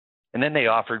 million, and then they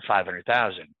offered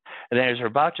 $500,000. And then as we're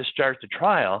about to start the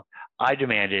trial, I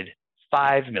demanded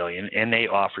 $5 million, and they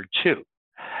offered $2 million.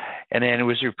 And then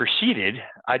as we proceeded,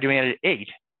 I demanded $8 million,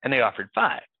 and they offered $5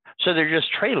 million. So they're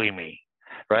just trailing me,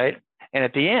 right? And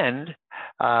at the end,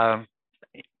 I'm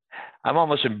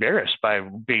almost embarrassed by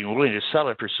being willing to sell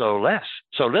it for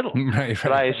so little. Right.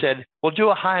 But I said, we'll do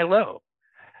a high-low,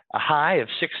 a high of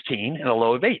 16 and a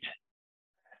low of 8,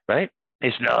 right?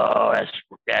 He said, no,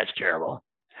 that's terrible.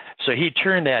 So he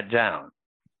turned that down.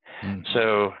 Mm-hmm.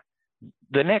 So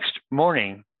the next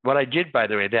morning, what I did, by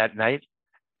the way, that night,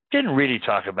 didn't really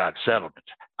talk about settlement.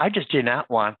 I just did not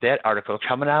want that article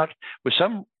coming out with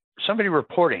somebody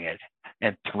reporting it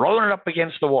and throwing it up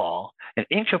against the wall, an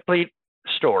incomplete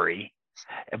story,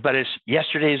 but it's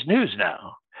yesterday's news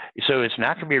now. So it's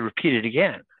not going to be repeated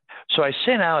again. So I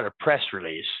sent out a press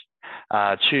release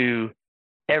to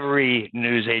every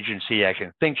news agency I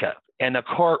can think of, and the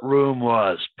courtroom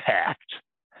was packed.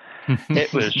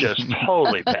 It was just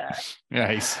totally packed.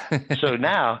 Nice. So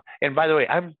now, and by the way,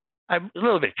 I'm a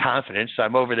little bit confident. So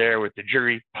I'm over there with the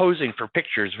jury, posing for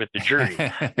pictures with the jury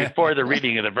before the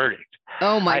reading of the verdict.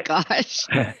 Oh my gosh.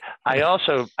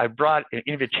 I brought an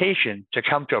invitation to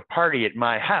come to a party at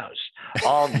my house,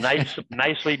 all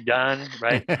nicely done,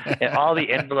 right? And all the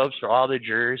envelopes for all the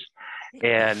jurors.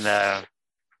 And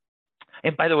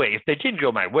by the way, if they didn't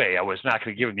go my way, I was not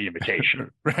going to give them the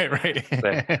invitation. Right.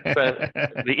 But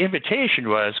the invitation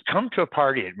was, come to a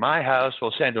party at my house.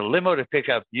 We'll send a limo to pick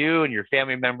up you and your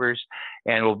family members,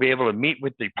 and we'll be able to meet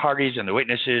with the parties and the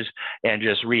witnesses and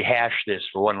just rehash this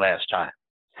for one last time.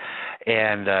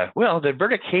 And the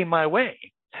verdict came my way.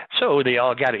 So they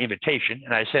all got an invitation,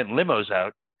 and I sent limos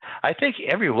out. I think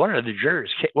every one of the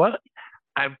jurors came. Well,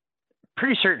 I'm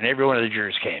pretty certain every one of the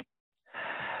jurors came.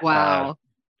 Wow.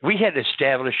 We had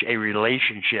established a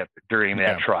relationship during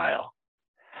that trial.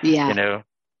 Yeah. You know?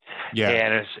 Yeah.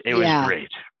 And it was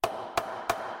great.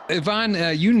 Yvonne,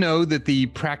 you know that the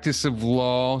practice of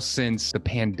law since the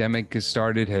pandemic has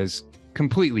started has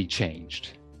completely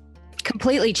changed.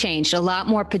 Completely changed. A lot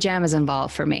more pajamas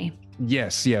involved for me.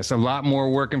 Yes. A lot more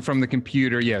working from the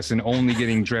computer. Yes. And only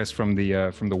getting dressed from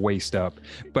the waist up.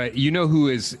 But you know who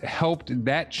has helped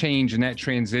that change and that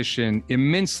transition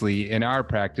immensely in our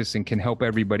practice and can help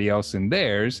everybody else in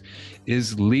theirs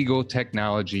is Legal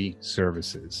Technology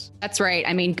Services. That's right.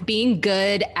 I mean, being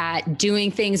good at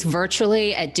doing things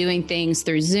virtually, at doing things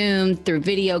through Zoom, through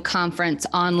video conference,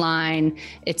 online,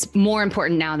 it's more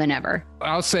important now than ever.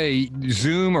 I'll say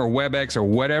Zoom or WebEx or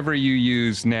whatever you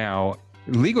use now.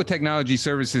 Legal Technology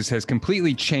Services has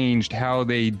completely changed how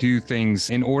they do things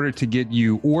in order to get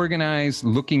you organized,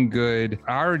 looking good.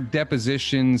 Our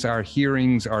depositions, our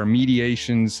hearings, our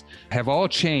mediations have all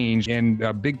changed. And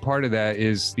a big part of that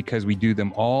is because we do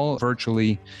them all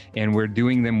virtually, and we're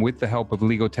doing them with the help of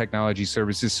Legal Technology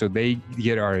Services. So they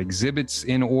get our exhibits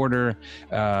in order,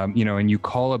 and you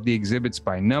call up the exhibits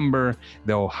by number,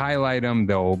 they'll highlight them,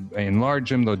 they'll enlarge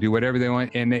them, they'll do whatever they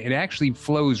want. And it actually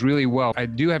flows really well. I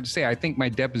do have to say, I think my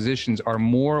depositions are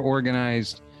more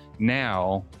organized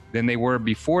now than they were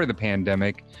before the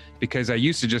pandemic, because I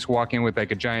used to just walk in with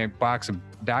like a giant box of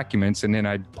documents and then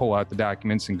I'd pull out the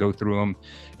documents and go through them.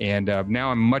 And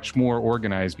now I'm much more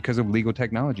organized because of Legal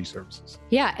Technology Services.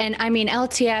 Yeah. And I mean,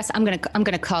 LTS, I'm going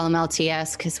to call them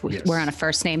LTS because we're on a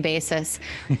first name basis.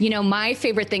 My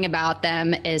favorite thing about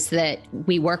them is that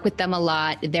we work with them a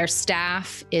lot. Their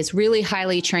staff is really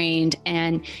highly trained,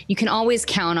 and you can always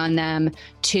count on them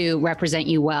to represent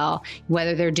you well,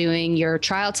 whether they're doing your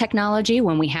trial technology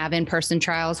when we have in-person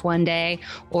trials one day,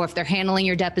 or if they're handling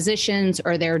your depositions,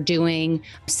 or they're doing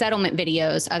settlement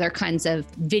videos, other kinds of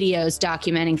videos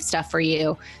documenting stuff for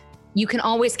you. You can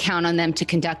always count on them to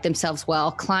conduct themselves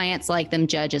well. Clients like them,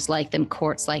 judges like them,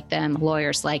 courts like them,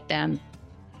 lawyers like them.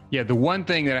 Yeah, the one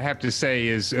thing that I have to say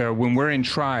is when we're in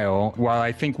trial, while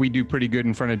I think we do pretty good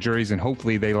in front of juries and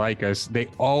hopefully they like us, they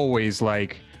always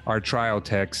like our trial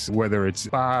techs, whether it's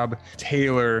Bob,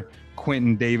 Taylor,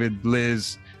 Quentin, David,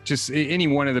 Liz, just any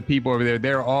one of the people over there.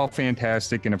 They're all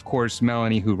fantastic. And of course,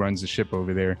 Melanie, who runs the ship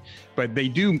over there. But they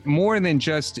do more than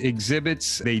just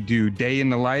exhibits. They do day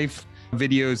in the life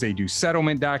videos. They do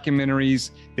settlement documentaries.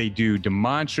 They do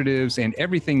demonstratives, and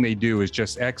everything they do is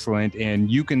just excellent. And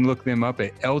you can look them up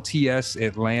at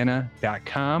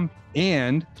ltsatlanta.com.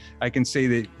 And I can say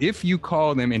that if you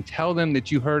call them and tell them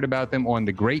that you heard about them on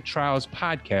the Great Trials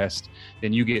podcast,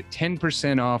 then you get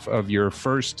 10% off of your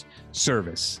first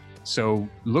service. So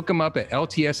look them up at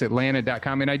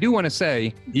ltsatlanta.com. And I do want to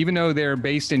say, even though they're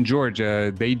based in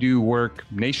Georgia, they do work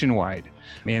nationwide.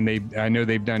 And I know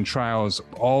they've done trials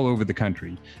all over the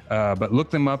country, but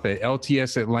look them up at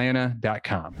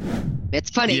ltsatlanta.com. It's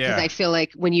funny because I feel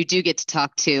like when you do get to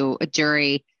talk to a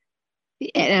jury,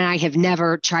 and I have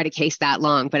never tried a case that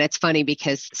long, but it's funny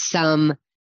because some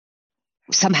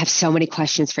have so many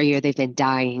questions for you they've been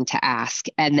dying to ask,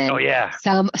 and then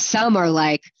some are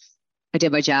like, I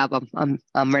did my job.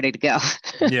 I'm ready to go.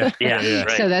 Yeah.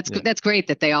 Right. So that's great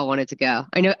that they all wanted to go.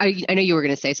 I know you were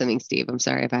going to say something, Steve. I'm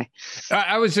sorry if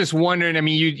I was just wondering. I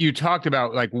mean, you talked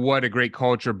about like what a great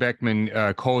culture Beckman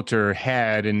Coulter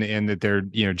had, and that they're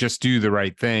just do the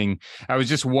right thing. I was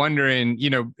just wondering,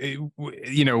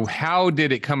 how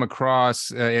did it come across,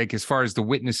 like as far as the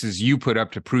witnesses you put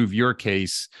up to prove your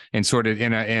case, and sort of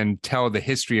and tell the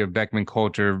history of Beckman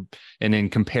Coulter, and then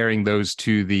comparing those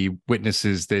to the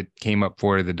witnesses that came up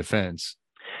for the defense.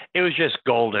 It was just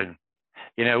golden.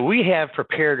 We have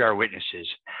prepared our witnesses,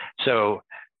 so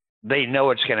they know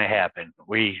what's going to happen.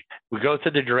 We go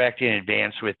through the direct in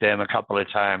advance with them a couple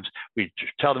of times. We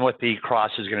tell them what the cross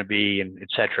is going to be, and et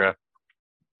cetera.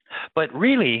 But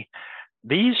really,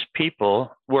 these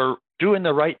people were doing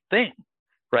the right thing,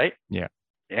 right? Yeah.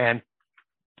 And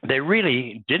they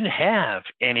really didn't have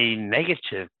any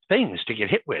negative things to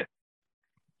get hit with.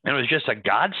 And it was just a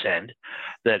godsend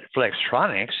that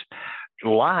Flextronics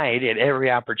lied at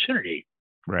every opportunity,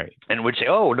 right? And would say,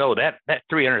 "Oh no, that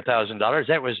 $300,000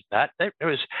 that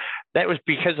was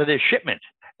because of this shipment."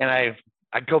 And I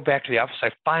go back to the office, I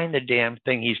find the damn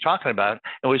thing he's talking about.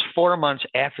 It was 4 months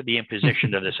after the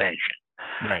imposition of the sanction.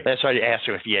 Right. That's why I asked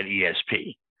him if he had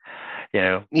ESP.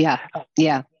 Yeah.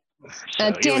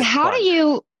 So Dan, how do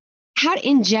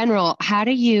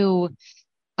you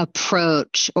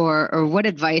approach, or what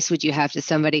advice would you have to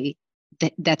somebody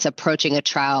that's approaching a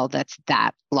trial that's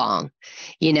that long?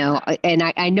 And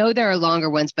I know there are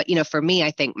longer ones, but for me, I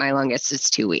think my longest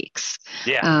is 2 weeks.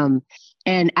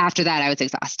 And after that, I was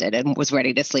exhausted and was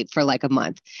ready to sleep for like a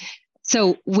month.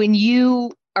 So when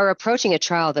you are approaching a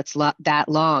trial that's that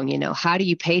long, how do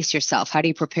you pace yourself? How do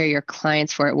you prepare your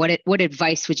clients for it? What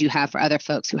advice would you have for other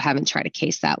folks who haven't tried a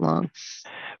case that long?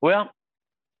 Well,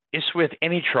 it's with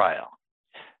any trial.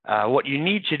 What you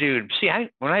need to do,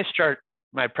 when I start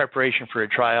my preparation for a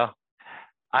trial,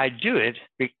 I do it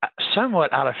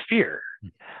somewhat out of fear.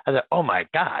 I thought, oh my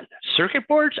God, circuit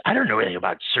boards? I don't know anything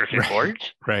about circuit boards.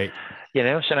 Right. So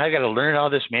now I got to learn all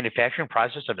this manufacturing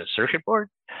process of a circuit board.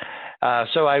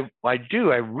 So I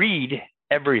read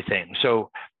everything. So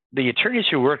the attorneys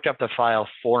who worked up the file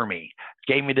for me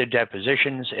gave me the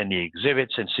depositions and the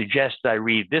exhibits and suggested I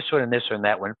read this one and this one and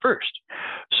that one first.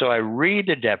 So I read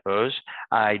the depos,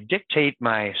 I dictate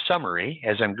my summary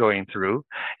as I'm going through,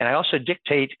 and I also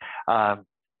dictate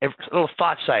little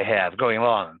thoughts I have going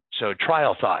along. So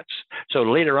trial thoughts. So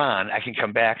later on, I can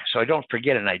come back so I don't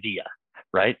forget an idea,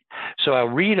 right? So I'll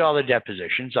read all the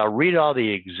depositions, I'll read all the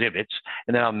exhibits,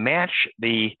 and then I'll match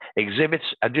the exhibits.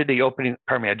 I do the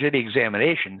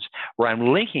examinations where I'm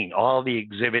linking all the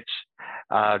exhibits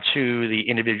to the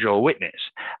individual witness.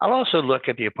 I'll also look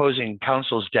at the opposing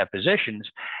counsel's depositions,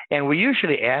 and we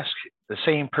usually ask the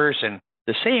same person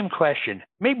the same question,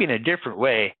 maybe in a different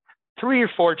way, 3 or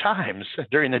 4 times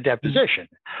during the deposition.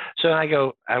 So I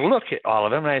look at all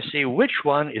of them and I see which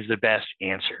one is the best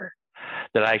answer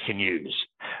that I can use.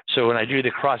 So when I do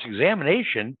the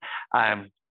cross-examination,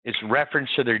 it's reference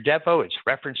to their depo, it's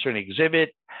reference to an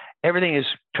exhibit, everything is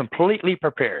completely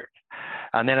prepared.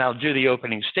 And then I'll do the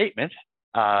opening statement,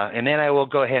 and then I will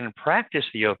go ahead and practice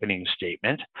the opening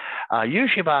statement,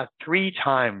 usually about 3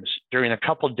 times during a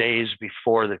couple days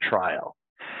before the trial.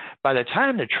 By the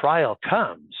time the trial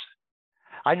comes,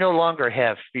 I no longer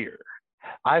have fear.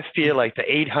 I feel like the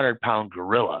 800-pound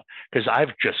gorilla because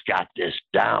I've just got this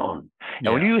down. Yeah.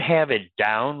 And when you have it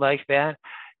down like that,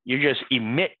 you just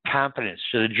emit confidence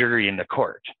to the jury in the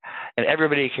court, and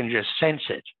everybody can just sense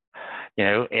it,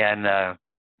 And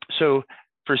so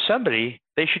for somebody,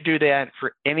 they should do that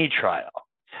for any trial.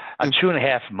 A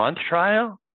 2.5-month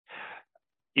trial,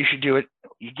 you should do it.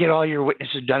 You get all your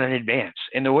witnesses done in advance.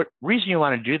 And the reason you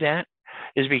want to do that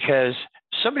is because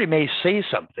somebody may say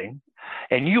something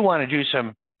and you want to do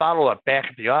some follow-up back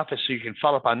at the office so you can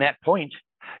follow up on that point.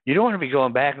 You don't want to be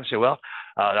going back and say, well,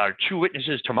 our 2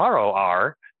 witnesses tomorrow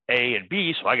are A and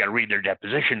B, so I got to read their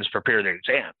depositions, prepare their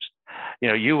exams.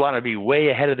 You want to be way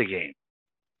ahead of the game.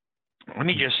 Let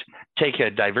me just take a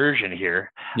diversion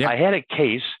here. Yeah. I had a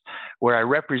case where I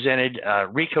represented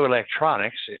Rico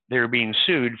Electronics. They were being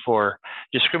sued for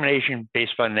discrimination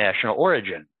based on national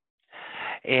origin.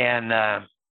 And I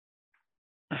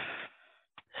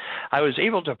was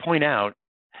able to point out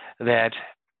that,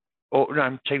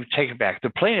 take it back. The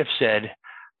plaintiff said,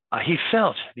 he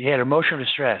had emotional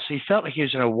distress. He felt like he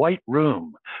was in a white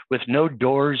room with no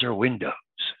doors or windows.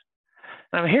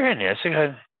 And I'm hearing this, and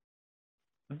going,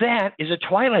 that is a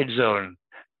Twilight Zone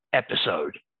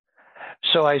episode.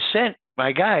 So I sent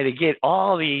my guy to get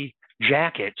all the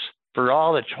jackets for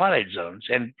all the Twilight Zones,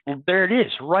 and there it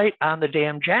is, right on the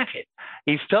damn jacket.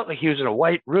 He felt like he was in a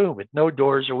white room with no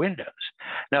doors or windows.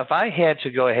 Now, if I had to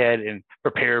go ahead and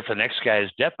prepare for the next guy's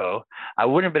depot, I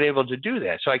wouldn't have been able to do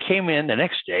that. So I came in the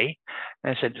next day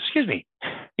and I said, excuse me,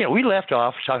 we left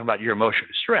off talking about your emotional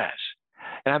distress.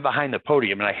 And I'm behind the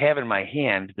podium and I have in my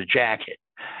hand the jacket.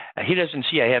 He doesn't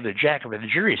see I have the jacket, but the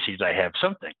jury sees I have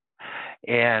something.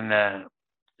 And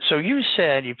so you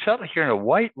said you felt like you're in a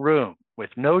white room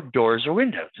with no doors or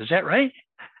windows. Is that right?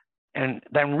 And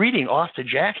I'm reading off the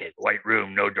jacket, white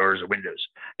room, no doors or windows.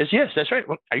 Yes, that's right.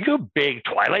 Well, are you a big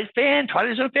Twilight Zone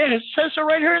fan? It says so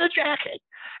right here in the jacket.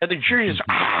 And the jury is,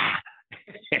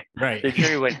 Right. The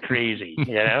jury went crazy,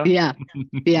 Yeah.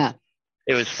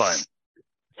 It was fun.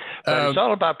 But it's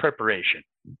all about preparation.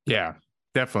 Yeah.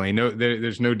 Definitely.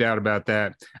 There's no doubt about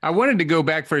that. I wanted to go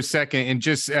back for a second and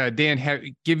just,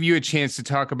 Dan, give you a chance to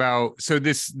talk about, so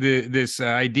this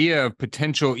idea of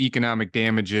potential economic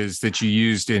damages that you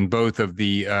used in both of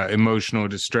the emotional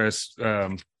distress,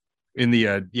 in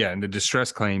the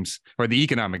distress claims or the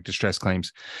economic distress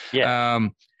claims. Yeah.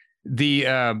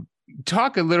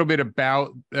 Talk a little bit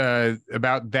about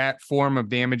that form of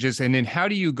damages, and then how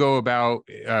do you go about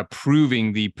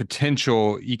proving the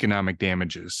potential economic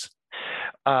damages?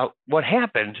 What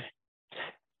happened,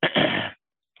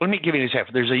 let me give you an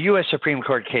example. There's a U.S. Supreme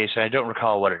Court case, and I don't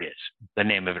recall what it is, the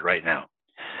name of it right now.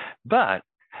 But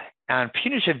on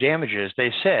punitive damages,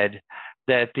 they said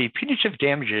that the punitive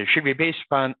damages should be based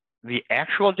upon the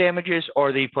actual damages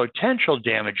or the potential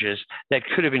damages that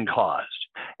could have been caused.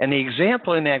 And the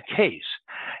example in that case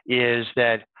is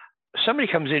that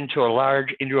somebody comes into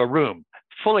a room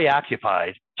fully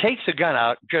occupied, takes a gun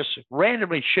out, just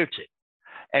randomly shoots it,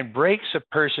 and breaks a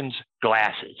person's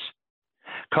glasses,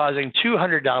 causing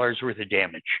 $200 worth of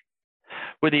damage.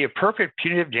 Would the appropriate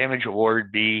punitive damage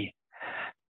award be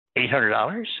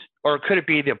 $800? Or could it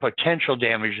be the potential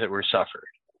damage that were suffered?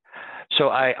 So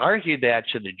I argued that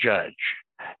to the judge,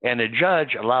 and the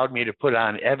judge allowed me to put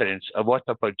on evidence of what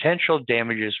the potential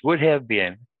damages would have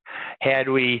been had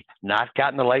we not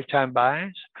gotten the lifetime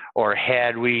buys, or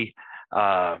had we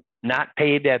not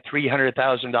paid that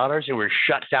 $300,000 and were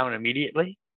shut down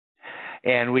immediately.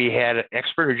 And we had an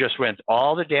expert who just went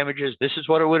all the damages. This is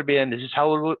what it would have been. This is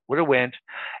how it would have went.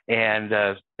 And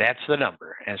that's the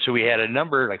number. And so we had a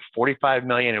number like 45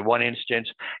 million in one instance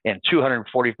and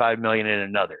 245 million in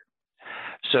another.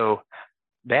 So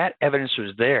that evidence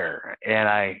was there. And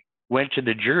I went to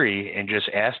the jury and just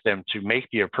asked them to make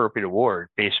the appropriate award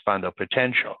based upon the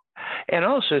potential, and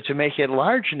also to make it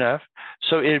large enough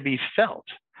so it'd be felt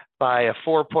by a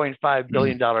 $4.5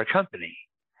 billion company.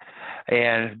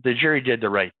 And the jury did the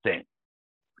right thing.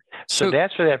 So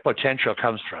that's where that potential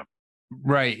comes from.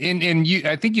 Right. And you,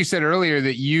 I think you said earlier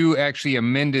that you actually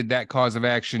amended that cause of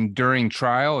action during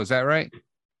trial. Is that right?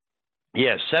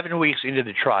 Yes, 7 weeks into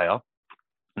the trial.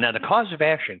 Now, the cause of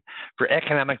action for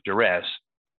economic duress,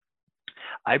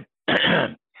 I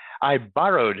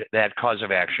borrowed that cause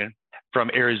of action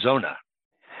from Arizona.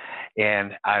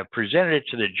 And I presented it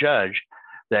to the judge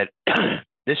that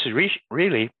this is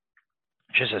really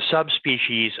just a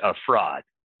subspecies of fraud.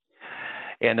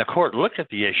 And the court looked at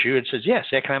the issue and says, yes,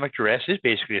 economic duress is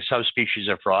basically a subspecies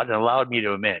of fraud, and allowed me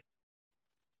to amend.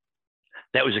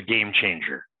 That was a game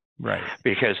changer. Right.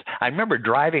 Because I remember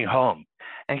driving home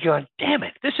and going, damn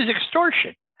it, this is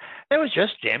extortion. That was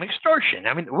just damn extortion.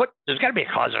 I mean, there's got to be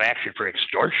a cause of action for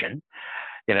extortion,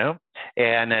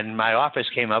 And then my office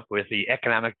came up with the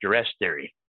economic duress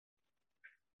theory,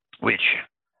 which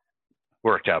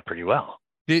worked out pretty well.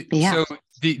 So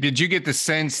did you get the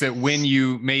sense that when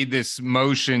you made this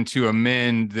motion to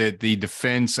amend that the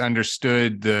defense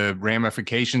understood the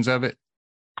ramifications of it?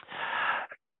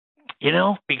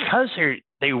 Because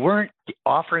they weren't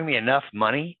offering me enough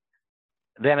money,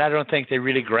 then I don't think they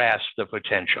really grasped the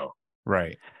potential.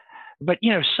 Right. But,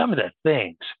 some of the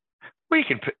things, we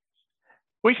can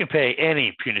pay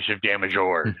any punitive damage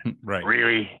award. Right.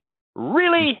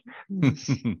 Really?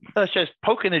 Let's just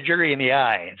poke in the jury in the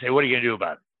eye and say, what are you going to do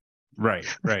about it? Right.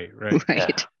 Right.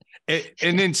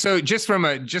 And then, so just from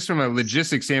a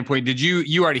logistics standpoint, did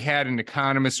you already had an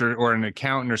economist or an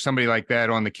accountant or somebody like that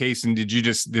on the case, and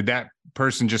did that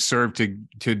person just serve to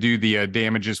do the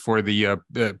damages for the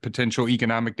potential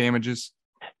economic damages?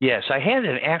 Yes, I had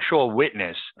an actual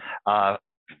witness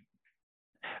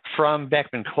from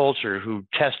Beckman Coulter who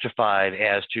testified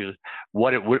as to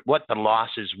what the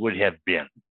losses would have been.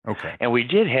 Okay. And we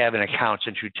did have an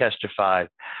accountant who testified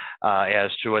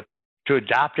as to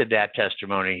adopted that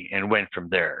testimony and went from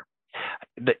there.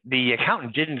 The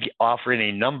accountant didn't offer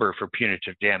any number for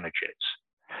punitive damages.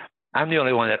 I'm the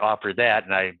only one that offered that,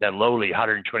 and that lowly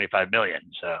 125 million.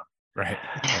 So right.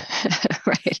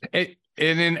 Right.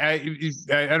 And then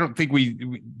I don't think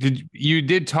we did. You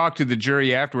did talk to the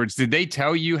jury afterwards. Did they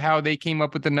tell you how they came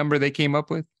up with the number they came up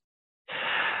with?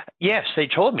 Yes, they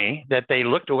told me that they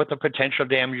looked at what the potential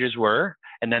damages were,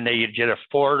 and then they did a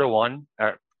 4-to-1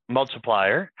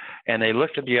 multiplier, and they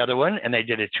looked at the other one, and they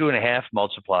did a 2.5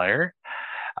 multiplier.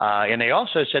 And they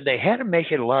also said they had to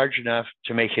make it large enough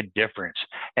to make a difference.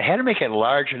 They had to make it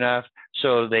large enough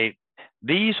so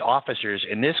these officers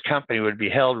in this company would be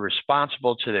held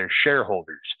responsible to their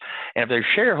shareholders. And if their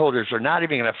shareholders are not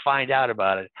even going to find out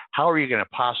about it, how are you going to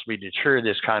possibly deter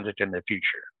this conduct in the future?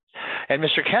 And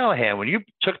Mr. Callahan, when you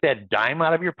took that dime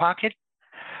out of your pocket,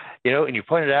 and you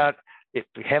pointed out, if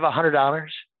you have $100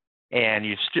 and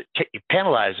you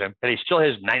penalize him, but he still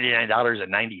has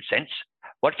 $99.90,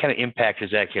 what kind of impact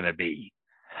is that going to be?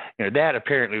 That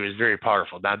apparently was very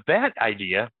powerful. Now, that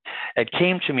idea, it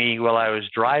came to me while I was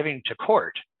driving to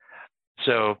court.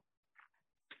 So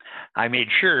I made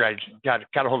sure I got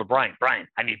a hold of Brian. Brian,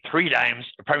 I need 3 dimes,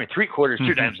 probably 3 quarters,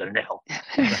 2 dimes, and a nickel.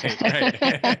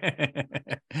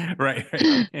 Right.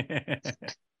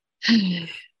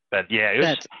 But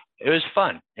yeah, it was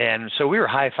fun. And so we were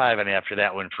high-fiving after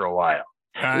that one for a while.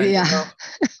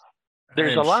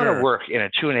 There's a lot of work in a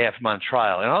 2.5-month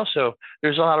trial. And also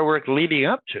there's a lot of work leading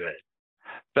up to it.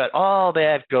 But all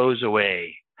that goes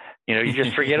away. You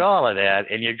just forget all of that,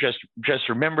 and you just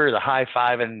remember the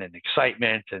high-fiving and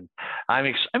excitement. And I'm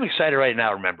excited right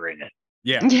now remembering it.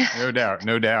 Yeah, no doubt.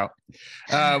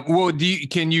 Well,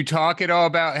 can you talk at all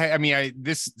about? I mean,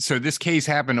 this case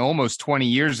happened almost 20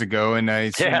 years ago, and I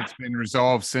assume it's been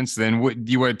resolved since then.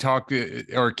 Do you want to talk,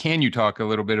 or can you talk a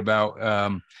little bit about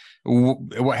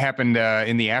what happened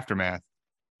in the aftermath?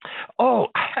 Oh,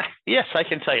 yes, I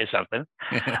can tell you something.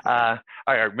 I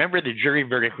remember the jury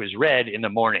verdict was read in the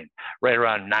morning, right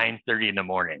around 9:30 in the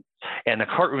morning. And the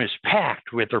courtroom is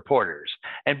packed with reporters.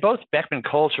 And both Beckman,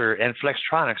 Coulter, and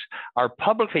Flextronics are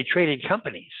publicly traded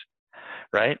companies,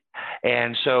 right?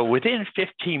 And so within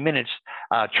 15 minutes,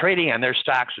 trading on their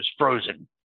stocks was frozen.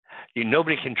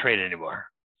 Nobody can trade anymore.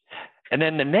 And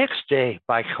then the next day,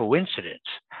 by coincidence,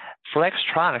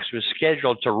 Flextronics was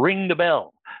scheduled to ring the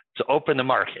bell to open the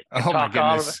market. Oh, my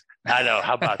goodness. I know.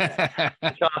 How about that?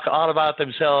 Talk all about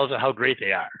themselves and how great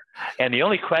they are. And the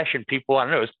only question people want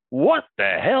to know is, what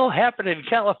the hell happened in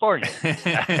California?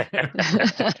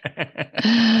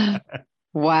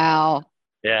 Wow.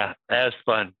 Yeah, that was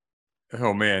fun.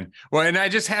 Oh, man. Well, and I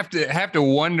just have to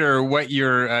wonder what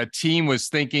your team was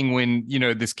thinking when,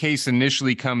 this case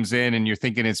initially comes in and you're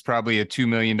thinking it's probably a $2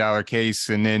 million case,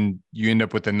 and then you end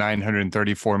up with a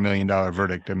 $934 million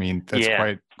verdict. I mean,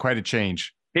 that's quite a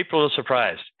change. People are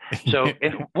surprised. So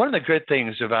and one of the good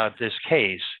things about this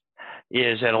case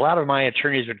is that a lot of my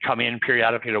attorneys would come in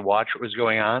periodically to watch what was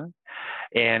going on.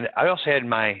 And I also had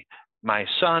my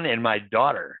son and my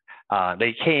daughter.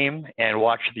 They came and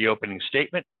watched the opening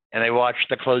statement, and they watched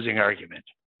the closing argument,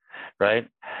 right?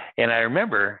 And I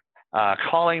remember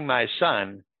calling my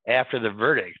son after the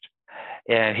verdict,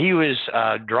 and he was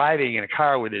driving in a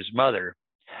car with his mother,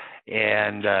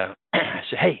 and I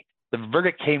said, "Hey, the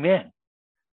verdict came in.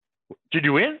 Did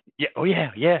you win?" "Yeah." "Oh,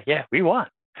 yeah, we won.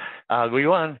 We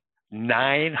won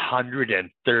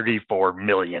 $934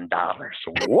 million.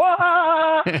 What?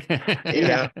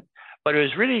 But it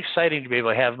was really exciting to be able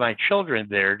to have my children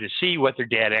there to see what their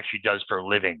dad actually does for a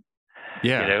living.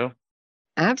 Yeah.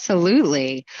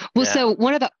 Absolutely. Well, so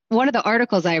one of the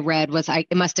articles I read was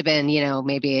it must have been,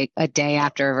 maybe a day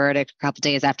after a verdict, a couple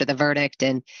days after the verdict,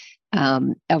 and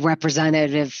a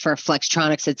representative for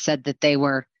Flextronics had said that they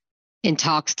were in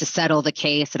talks to settle the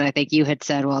case, and I think you had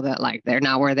said, well, that they're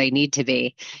not where they need to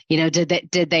be.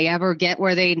 Did they ever get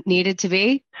where they needed to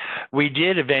be? We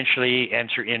did eventually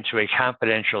enter into a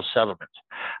confidential settlement.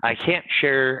 I can't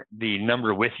share the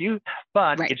number with you,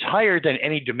 but it's higher than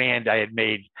any demand I had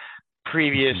made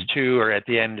previous to or at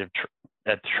the end of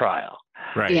at the trial.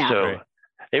 Right. Yeah. So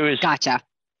it was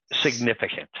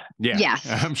significant. Yeah. Yes.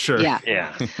 I'm sure.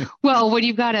 Yeah. Well, when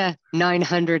you've got a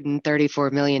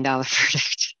 $934 million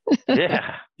verdict.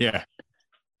 Yeah.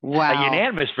 Wow. A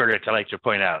unanimous verdict, I like to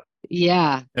point out.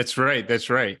 Yeah. That's right.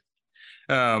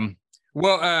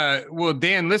 Well,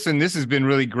 Dan, listen, this has been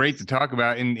really great to talk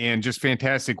about and just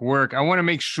fantastic work. I want to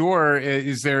make sure,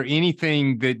 is there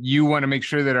anything that you want to make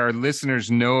sure that our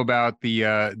listeners know about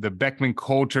the Beckman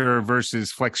Coulter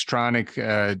versus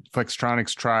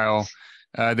Flextronics trial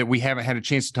that we haven't had a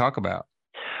chance to talk about?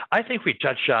 I think we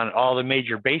touched on all the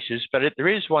major bases, but there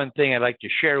is one thing I'd like to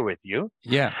share with you.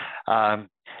 Yeah.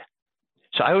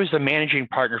 So I was the managing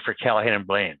partner for Callahan and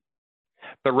Blaine,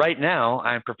 but right now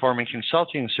I'm performing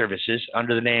consulting services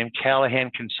under the name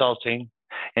Callahan Consulting,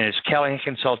 and it's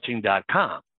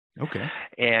callahanconsulting.com. Okay.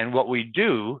 And what we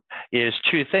do is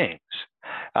two things.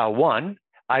 One,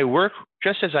 I work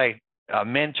just as I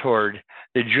mentored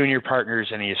the junior partners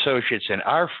and the associates in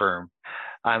our firm.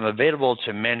 I'm available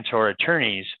to mentor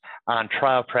attorneys on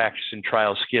trial practice and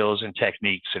trial skills and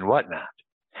techniques and whatnot.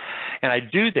 And I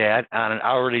do that on an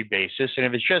hourly basis. And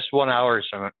if it's just 1 hour,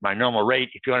 so my normal rate,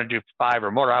 if you want to do 5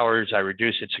 or more hours, I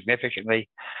reduce it significantly.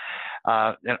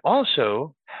 And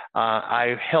also,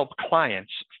 I help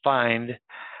clients find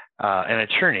an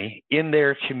attorney in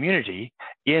their community,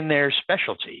 in their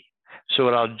specialty. So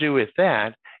what I'll do with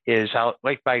that is,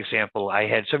 like by example, I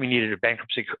had somebody needed a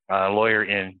bankruptcy lawyer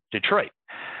in Detroit.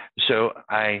 So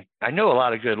I know a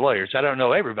lot of good lawyers. I don't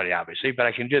know everybody, obviously, but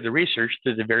I can do the research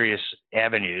through the various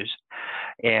avenues.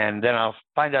 And then I'll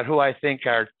find out who I think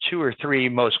are 2 or 3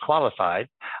 most qualified.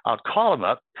 I'll call them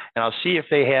up and I'll see if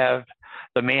they have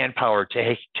the manpower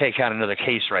to take on another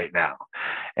case right now.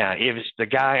 If it's the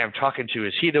guy I'm talking to,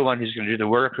 is he the one who's going to do the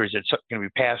work, or is it going to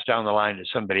be passed down the line to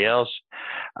somebody else?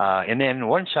 And then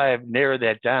once I've narrowed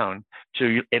that down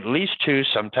to at least 2,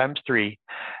 sometimes 3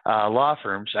 law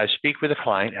firms, I speak with the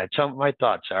client, I tell them what my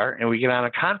thoughts are, and we get on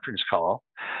a conference call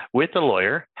with the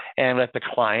lawyer and let the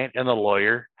client and the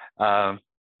lawyer have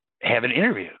an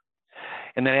interview.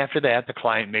 And then after that, the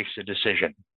client makes a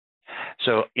decision.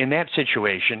 So in that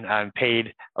situation, I'm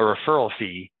paid a referral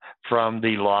fee from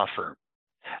the law firm.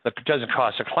 It doesn't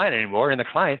cost the client anymore. And the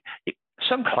client,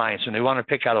 some clients, when they want to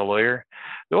pick out a lawyer,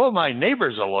 oh, my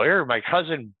neighbor's a lawyer, my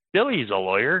cousin Billy's a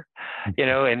lawyer,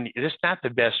 and it's not the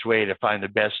best way to find the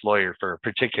best lawyer for a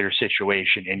particular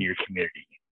situation in your community.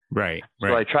 Right.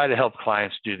 So I try to help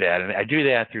clients do that. And I do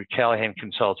that through Callahan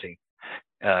Consulting,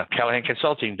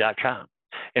 callahanconsulting.com.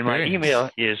 And my email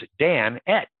is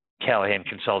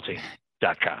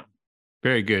dan@callahanconsulting.com.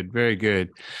 Very good. Very good.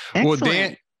 Excellent.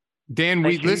 Well, Dan,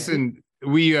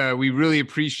 we really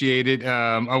appreciate it.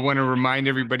 I want to remind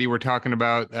everybody we're talking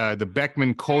about the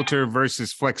Beckman Coulter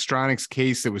versus Flextronics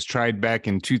case that was tried back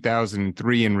in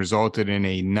 2003 and resulted in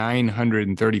a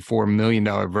 $934 million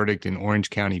verdict in Orange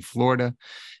County, Florida.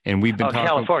 And we've been talking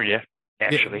California.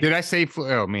 Actually, did I say?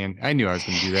 Oh man, I knew I was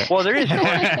going to do that. Well, there is an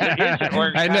Orange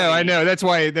I County. know. That's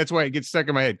why it gets stuck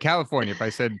in my head. California. If I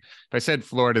said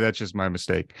Florida, that's just my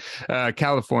mistake.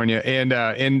 California, and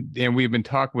we've been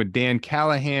talking with Dan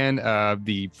Callahan,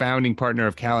 the founding partner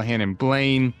of Callahan and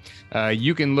Blaine.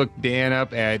 You can look Dan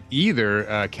up at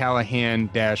either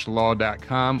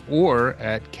Callahan-law.com or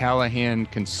at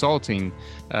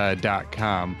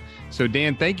CallahanConsulting.com. So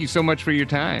Dan, thank you so much for your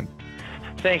time.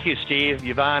 Thank you, Steve.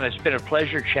 Yvonne, it's been a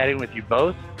pleasure chatting with you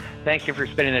both. Thank you for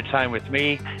spending the time with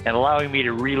me and allowing me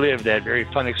to relive that very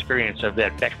fun experience of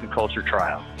that Beckman Coulter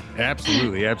trial.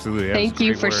 Absolutely. Thank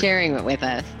you for sharing it with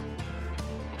us.